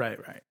 Right.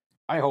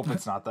 I hope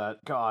it's not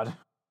that. God.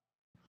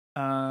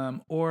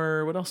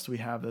 Or what else do we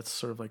have that's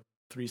sort of like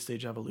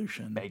 3-stage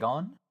evolution?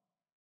 Bagon?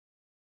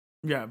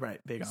 Yeah, right.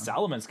 Bagon.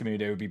 Salamence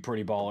Community Day would be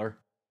pretty baller.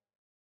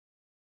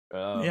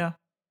 Yeah.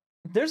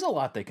 There's a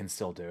lot they can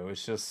still do.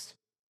 It's just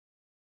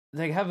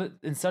they have it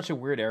in such a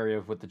weird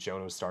area with the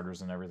Johto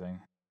starters and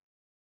everything.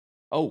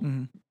 Oh,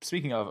 Mhm.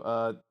 Speaking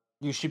of,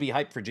 you should be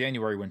hyped for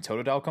January when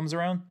Totodile comes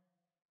around.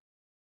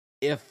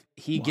 If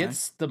he Why?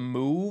 gets the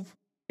move,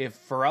 if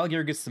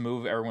Feraligatr gets the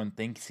move everyone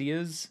thinks he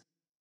is,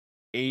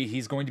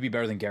 he's going to be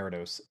better than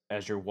Gyarados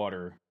as your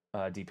water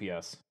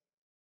DPS.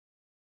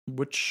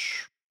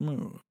 Which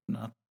move?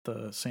 Not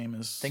the same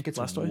as I think it's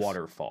Blastoise?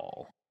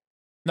 Waterfall.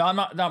 No, I'm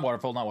not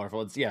Waterfall, not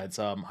Waterfall. It's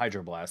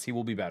Hydroblast. He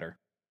will be better.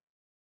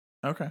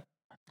 Okay.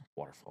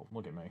 Waterfall.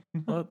 Look at me.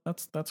 Well,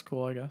 that's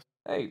cool, I guess.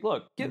 Hey,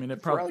 look. I mean,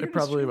 it Feraligatr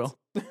probably streets.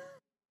 will.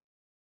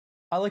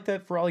 I like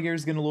that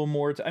Feraligatr's getting a little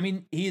more. I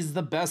mean, he's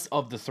the best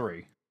of the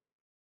three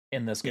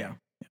in this game.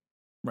 Yeah.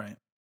 Right.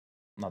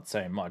 Not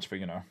saying much, but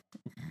you know.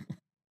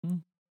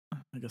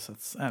 I guess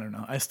I don't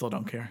know. I still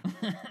don't care,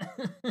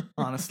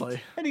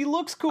 honestly. And he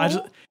looks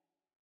cool.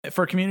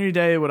 For community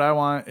day, what I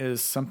want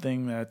is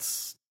something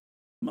that's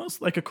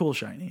Most like a cool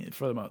shiny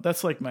for the most.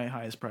 That's like my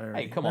highest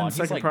priority. Hey, come Then on. He's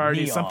second like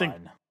priority is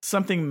neon.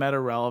 something meta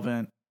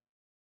relevant.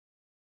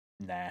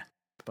 Nah.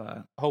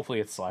 But Hopefully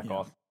it's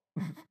Slakoth.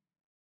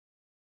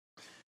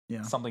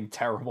 Yeah. Something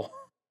terrible.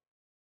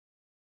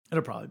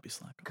 It'll probably be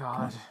Slack.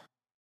 God.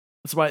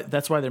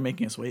 That's why they're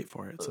making us wait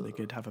for it, so they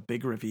could have a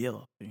big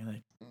reveal.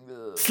 Like,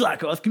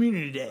 Slakoth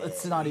Community Day.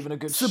 It's not even a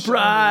good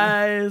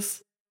surprise.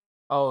 Shiny.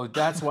 Oh,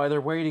 that's why they're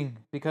waiting,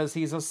 because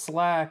he's a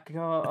Slack.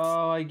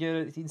 Oh, I get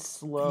it. He's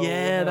slow.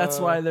 Yeah, that's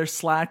why they're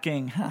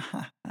slacking.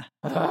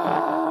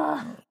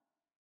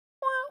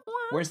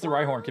 Where's the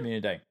Rhyhorn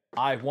Community Day?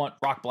 I want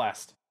Rock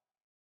Blast.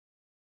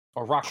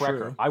 Or Rock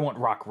Wrecker. I want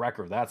Rock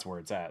Wrecker. That's where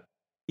it's at.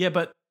 Yeah,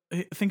 but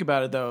think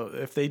about it, though.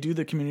 If they do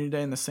the Community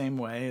Day in the same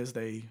way as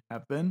they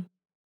have been,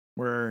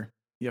 where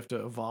you have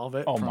to evolve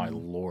it. Oh, my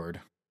Lord.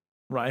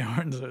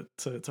 Rhyhorn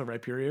to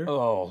Rhyperior.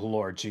 Oh,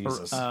 Lord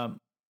Jesus.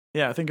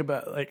 Yeah, think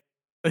about, like,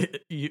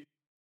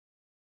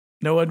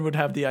 no one would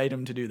have the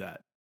item to do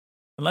that.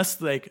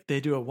 Unless, like,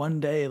 they do a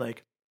one-day,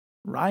 like,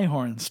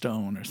 Rhyhorn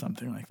Stone or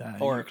something like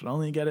that. Or you can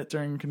only get it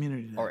during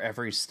Community Day. Or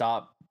every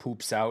stop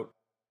poops out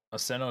a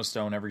Sinnoh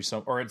Stone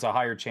or it's a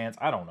higher chance.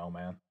 I don't know,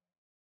 man.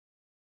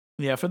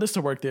 Yeah, for this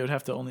to work, they would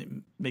have to only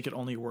make it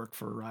only work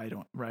for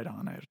Rhydon,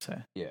 I would say.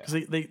 Yeah.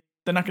 Because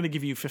they're not going to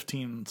give you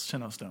 15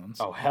 Sinnoh Stones.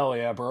 Oh, hell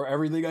yeah, bro.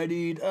 Everything I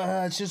need.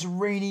 It's just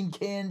raining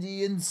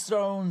candy and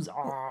stones.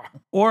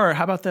 Or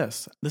how about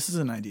this? This is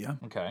an idea.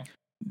 Okay.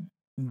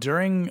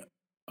 During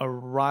a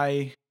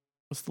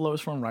what's the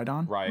lowest form?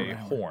 Rhydon?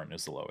 Rhyhorn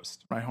is the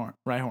lowest.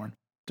 Rhyhorn.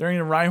 During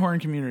a Rhyhorn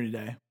Community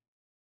Day,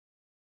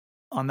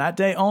 on that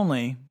day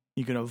only,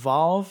 you can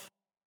evolve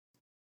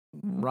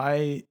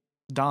Rhydon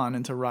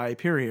into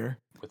Rhyperior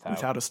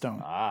without a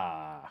stone.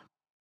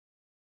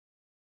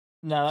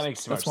 No, that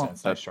makes too much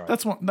sense. Nice try.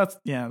 That's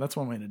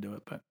one way to do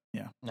it, but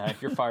yeah. Nah,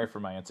 if you're fired for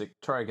my antic,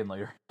 try again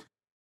later.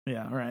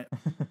 Yeah, all right.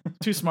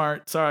 Too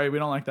smart. Sorry, we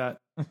don't like that.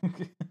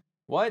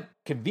 What?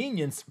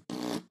 Convenience?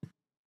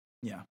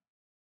 Yeah.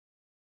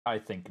 I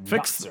think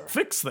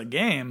fix the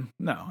game.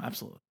 No,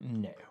 absolutely.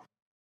 No.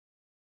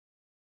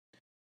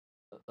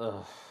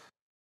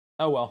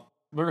 Oh well.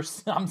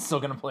 I'm still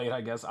gonna play it,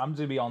 I guess. I'm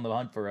gonna be on the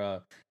hunt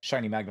for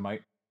shiny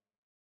Magnemite.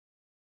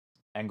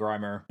 And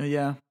Grimer.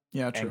 Yeah,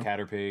 true. And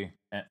Caterpie.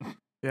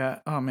 Yeah,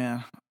 oh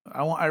man.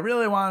 I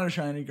really wanted a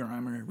shiny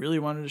Grimer. I really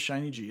wanted a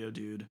shiny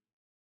Geodude.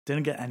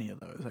 Didn't get any of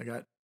those. I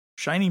got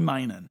shiny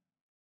Minun.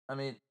 I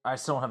mean, I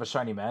still don't have a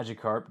shiny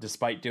Magikarp,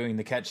 despite doing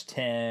the catch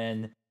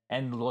 10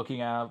 and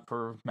looking out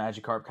for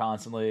Magikarp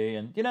constantly,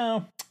 and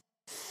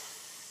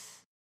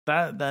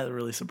that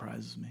really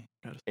surprises me.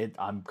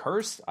 I'm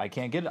cursed. I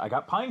can't get it. I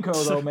got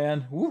Pineco though,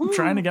 man. Woo-hoo. I'm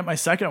trying to get my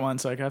second one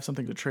so I can have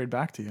something to trade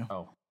back to you.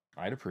 Oh,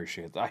 I'd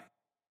appreciate that.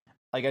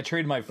 I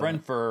traded my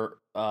friend for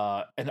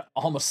an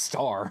Almost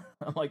Star.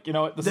 I'm like, you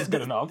know what? This is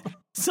good enough.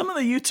 Some of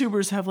the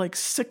YouTubers have like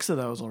 6 of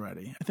those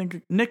already. I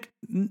think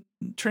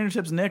Trainer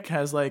Tips Nick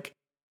has like,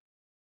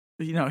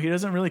 he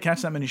doesn't really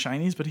catch that many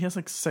shinies, but he has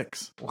like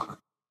 6.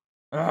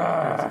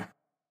 Yeah.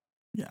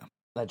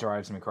 That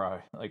drives me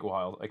cry like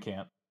wild. I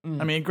can't.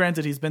 I mean,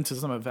 granted, he's been to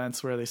some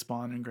events where they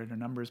spawn in greater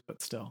numbers,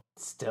 but still,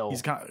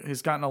 he's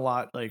gotten a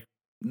lot like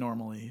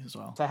normally as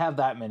well. To have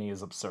that many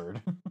is absurd.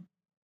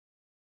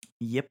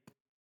 Yep.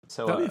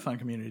 So that'll be a fun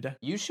community day.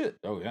 You should.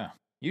 Oh yeah.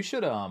 You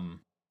should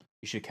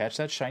catch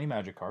that shiny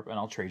Magikarp, and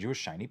I'll trade you a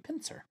shiny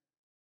Pinsir.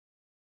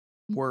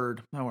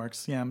 Word, that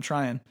works. Yeah, I'm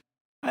trying.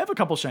 I have a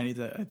couple shinies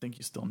that I think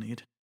you still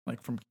need,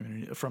 like from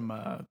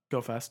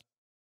GoFest.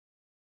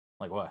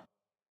 Like what?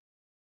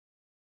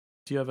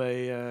 Do you have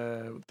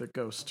the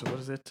ghost? What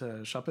is it?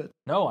 Shuppet?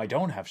 No, I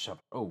don't have Shuppet.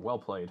 Oh, well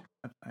played.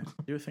 I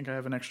do think I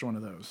have an extra one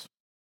of those.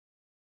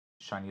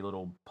 Shiny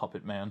little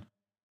puppet man.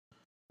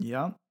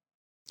 Yeah.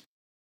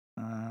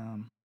 I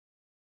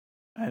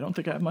don't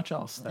think I have much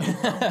else.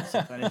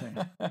 If anything.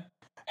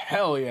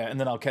 Hell yeah! And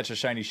then I'll catch a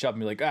shiny Shuppet and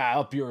be like,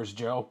 up yours,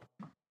 Joe.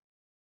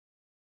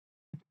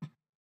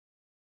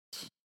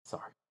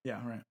 Sorry.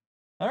 Yeah. Right.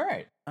 All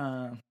right.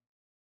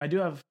 I do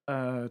have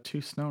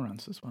 2 snow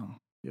runs as well.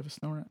 You have a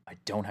snow run? I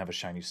don't have a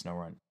shiny snow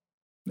run.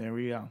 There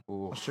we go.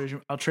 Ooh.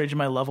 I'll trade you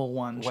my level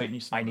 1 shiny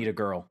Wait, snow I need a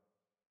girl.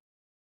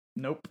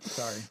 Nope.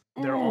 Sorry.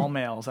 They're all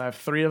males. I have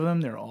 3 of them.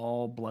 They're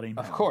all bloody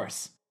male. Of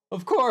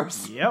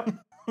course. Yep.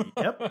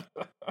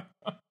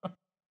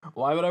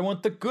 Why would I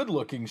want the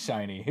good-looking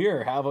shiny?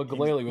 Here, have a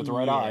Glalie with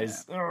red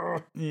eyes.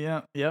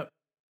 Yeah. Yep.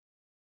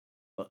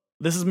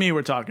 This is me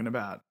we're talking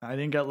about. I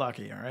didn't get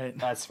lucky, all right?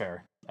 That's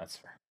fair.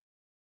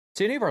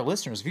 To any of our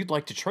listeners, if you'd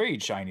like to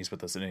trade shinies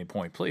with us at any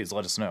point, please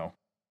let us know.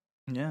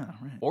 Yeah,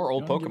 right. Or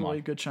old Pokemon. Give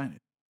away good shiny.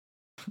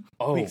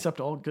 Oh. We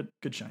accept all good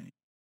shiny.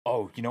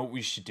 Oh, you know what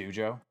we should do,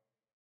 Joe?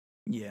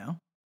 Yeah.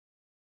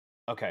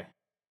 Okay.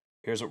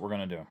 Here's what we're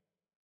going to do.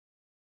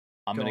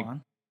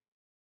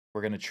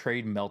 We're going to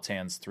trade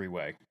Meltan's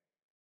 3-way.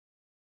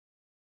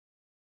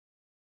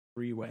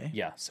 3-way?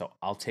 Yeah, so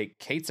I'll take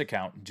Kate's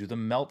account and do the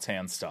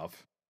Meltan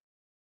stuff.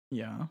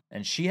 Yeah.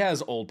 And she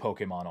has old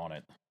Pokemon on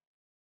it.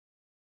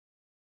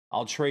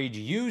 I'll trade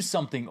you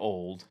something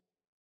old.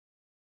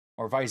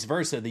 Or vice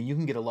versa, then you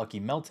can get a lucky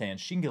Meltan.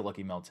 She can get a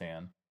lucky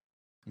Meltan.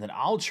 and then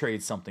I'll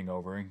trade something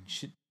over. And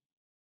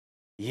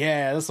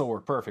yeah, this will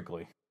work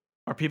perfectly.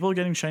 Are people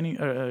getting shiny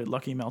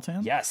lucky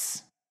Meltan?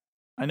 Yes.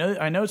 I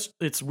know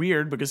it's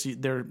weird because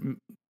they're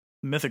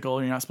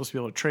mythical. You're not supposed to be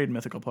able to trade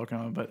mythical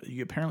Pokemon, but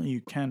apparently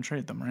you can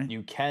trade them, right?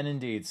 You can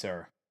indeed,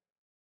 sir.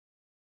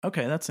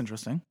 Okay, that's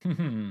interesting.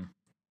 In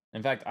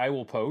fact, I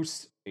will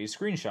post a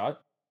screenshot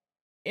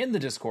in the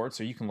Discord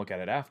so you can look at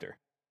it after.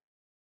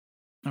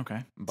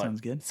 Okay, But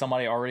sounds good.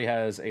 somebody already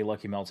has a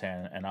Lucky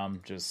Meltan, and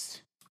I'm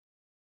just...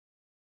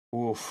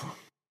 Oof.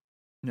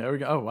 There we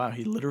go. Oh, wow,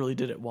 he literally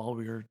did it while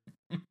we were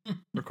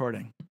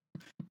recording.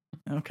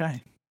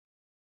 Okay.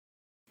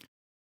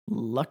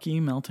 Lucky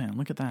Meltan.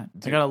 Look at that.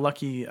 Dude. I got a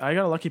lucky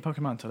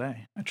Pokemon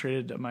today. I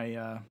traded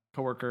my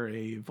coworker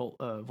a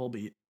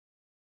Volbeat.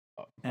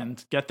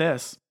 And get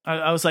this.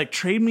 I was like,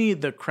 trade me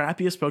the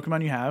crappiest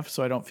Pokemon you have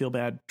so I don't feel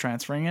bad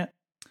transferring it.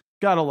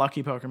 Got a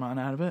lucky Pokemon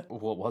out of it.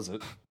 What was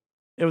it?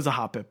 It was a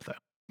Hoppip,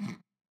 though.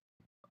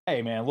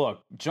 Hey, man,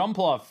 look.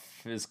 Jumpluff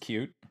is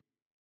cute.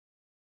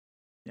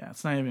 Yeah,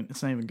 it's not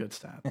even good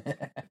stat.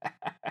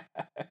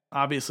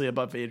 Obviously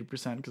above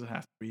 80% because it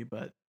has to be,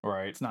 but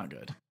Right. it's not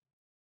good.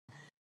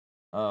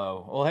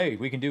 Oh, well, hey,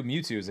 we can do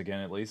Mewtwo's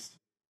again, at least.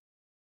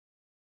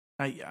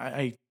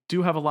 I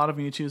do have a lot of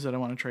Mewtwo's that I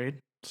want to trade,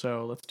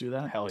 so let's do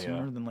that Hell yeah.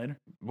 sooner than later.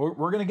 We're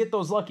going to get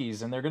those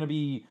Luckies, and they're going to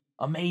be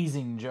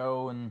amazing,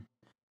 Joe, and...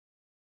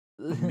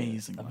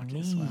 Amazing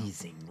Luckies. Wow.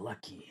 Amazing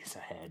Luckies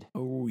ahead.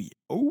 Oh yeah.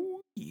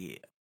 Oh yeah.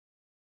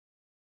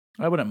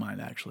 I wouldn't mind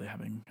actually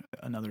having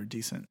another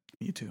decent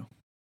Mewtwo.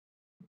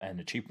 And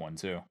a cheap one,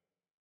 too.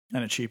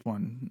 And a cheap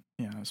one,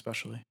 yeah,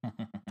 especially.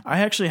 I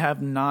actually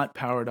have not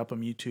powered up a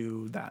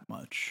Mewtwo that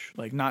much.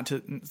 Like,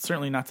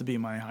 certainly not to be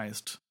my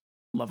highest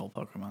level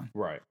Pokemon.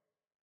 Right.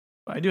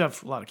 But I do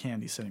have a lot of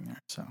candy sitting there,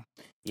 so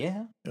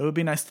Yeah. it would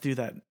be nice to do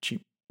that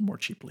more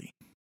cheaply.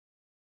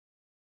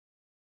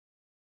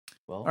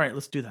 Well, All right,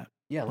 let's do that.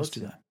 Yeah, let's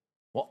do that.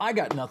 Well, I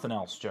got nothing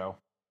else, Joe.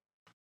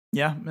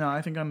 Yeah, no,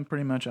 I think I'm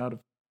pretty much out of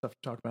stuff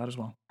to talk about as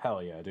well.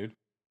 Hell yeah, dude.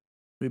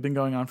 We've been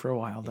going on for a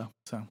while, though,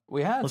 so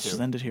We had let's to.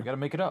 just end it here. We got to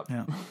make it up.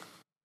 Yeah.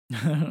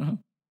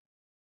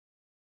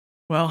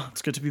 Well,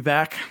 it's good to be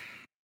back.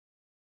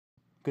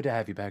 Good to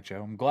have you back,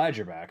 Joe. I'm glad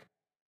you're back.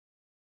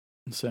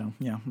 So,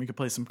 yeah, we could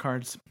play some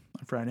cards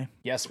on Friday.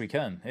 Yes, we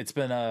can. It's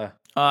been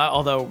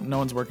Although no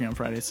one's working on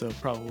Friday, so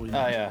probably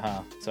Oh, yeah,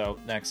 huh. So,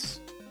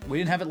 next... We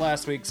didn't have it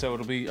last week, so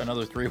it'll be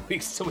another 3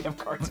 weeks till we have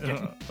cards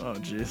again. Oh,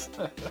 jeez.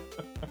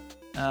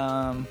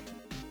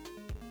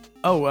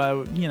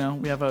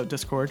 We have a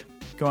Discord.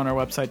 Go on our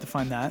website to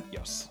find that.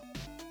 Yes.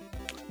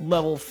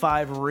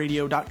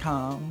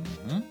 Level5radio.com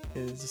Mm-hmm.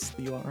 is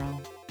the URL.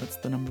 That's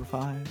the number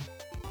 5.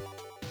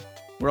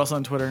 We're also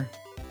on Twitter.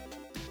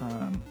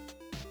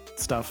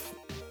 Stuff.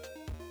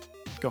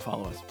 Go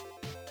follow us.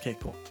 Okay,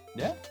 cool.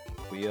 Yeah.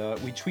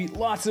 We tweet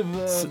lots of,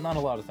 not a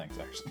lot of things,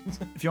 actually.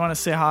 If you want to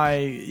say hi,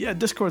 yeah,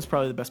 Discord's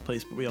probably the best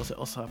place, but we also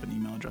have an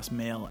email address,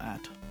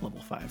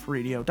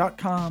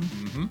 mail@level5radio.com.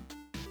 Mm-hmm.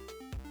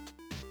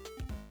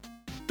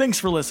 Thanks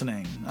for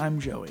listening. I'm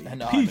Joey.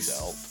 And I'm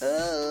Peace.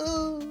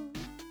 Adele.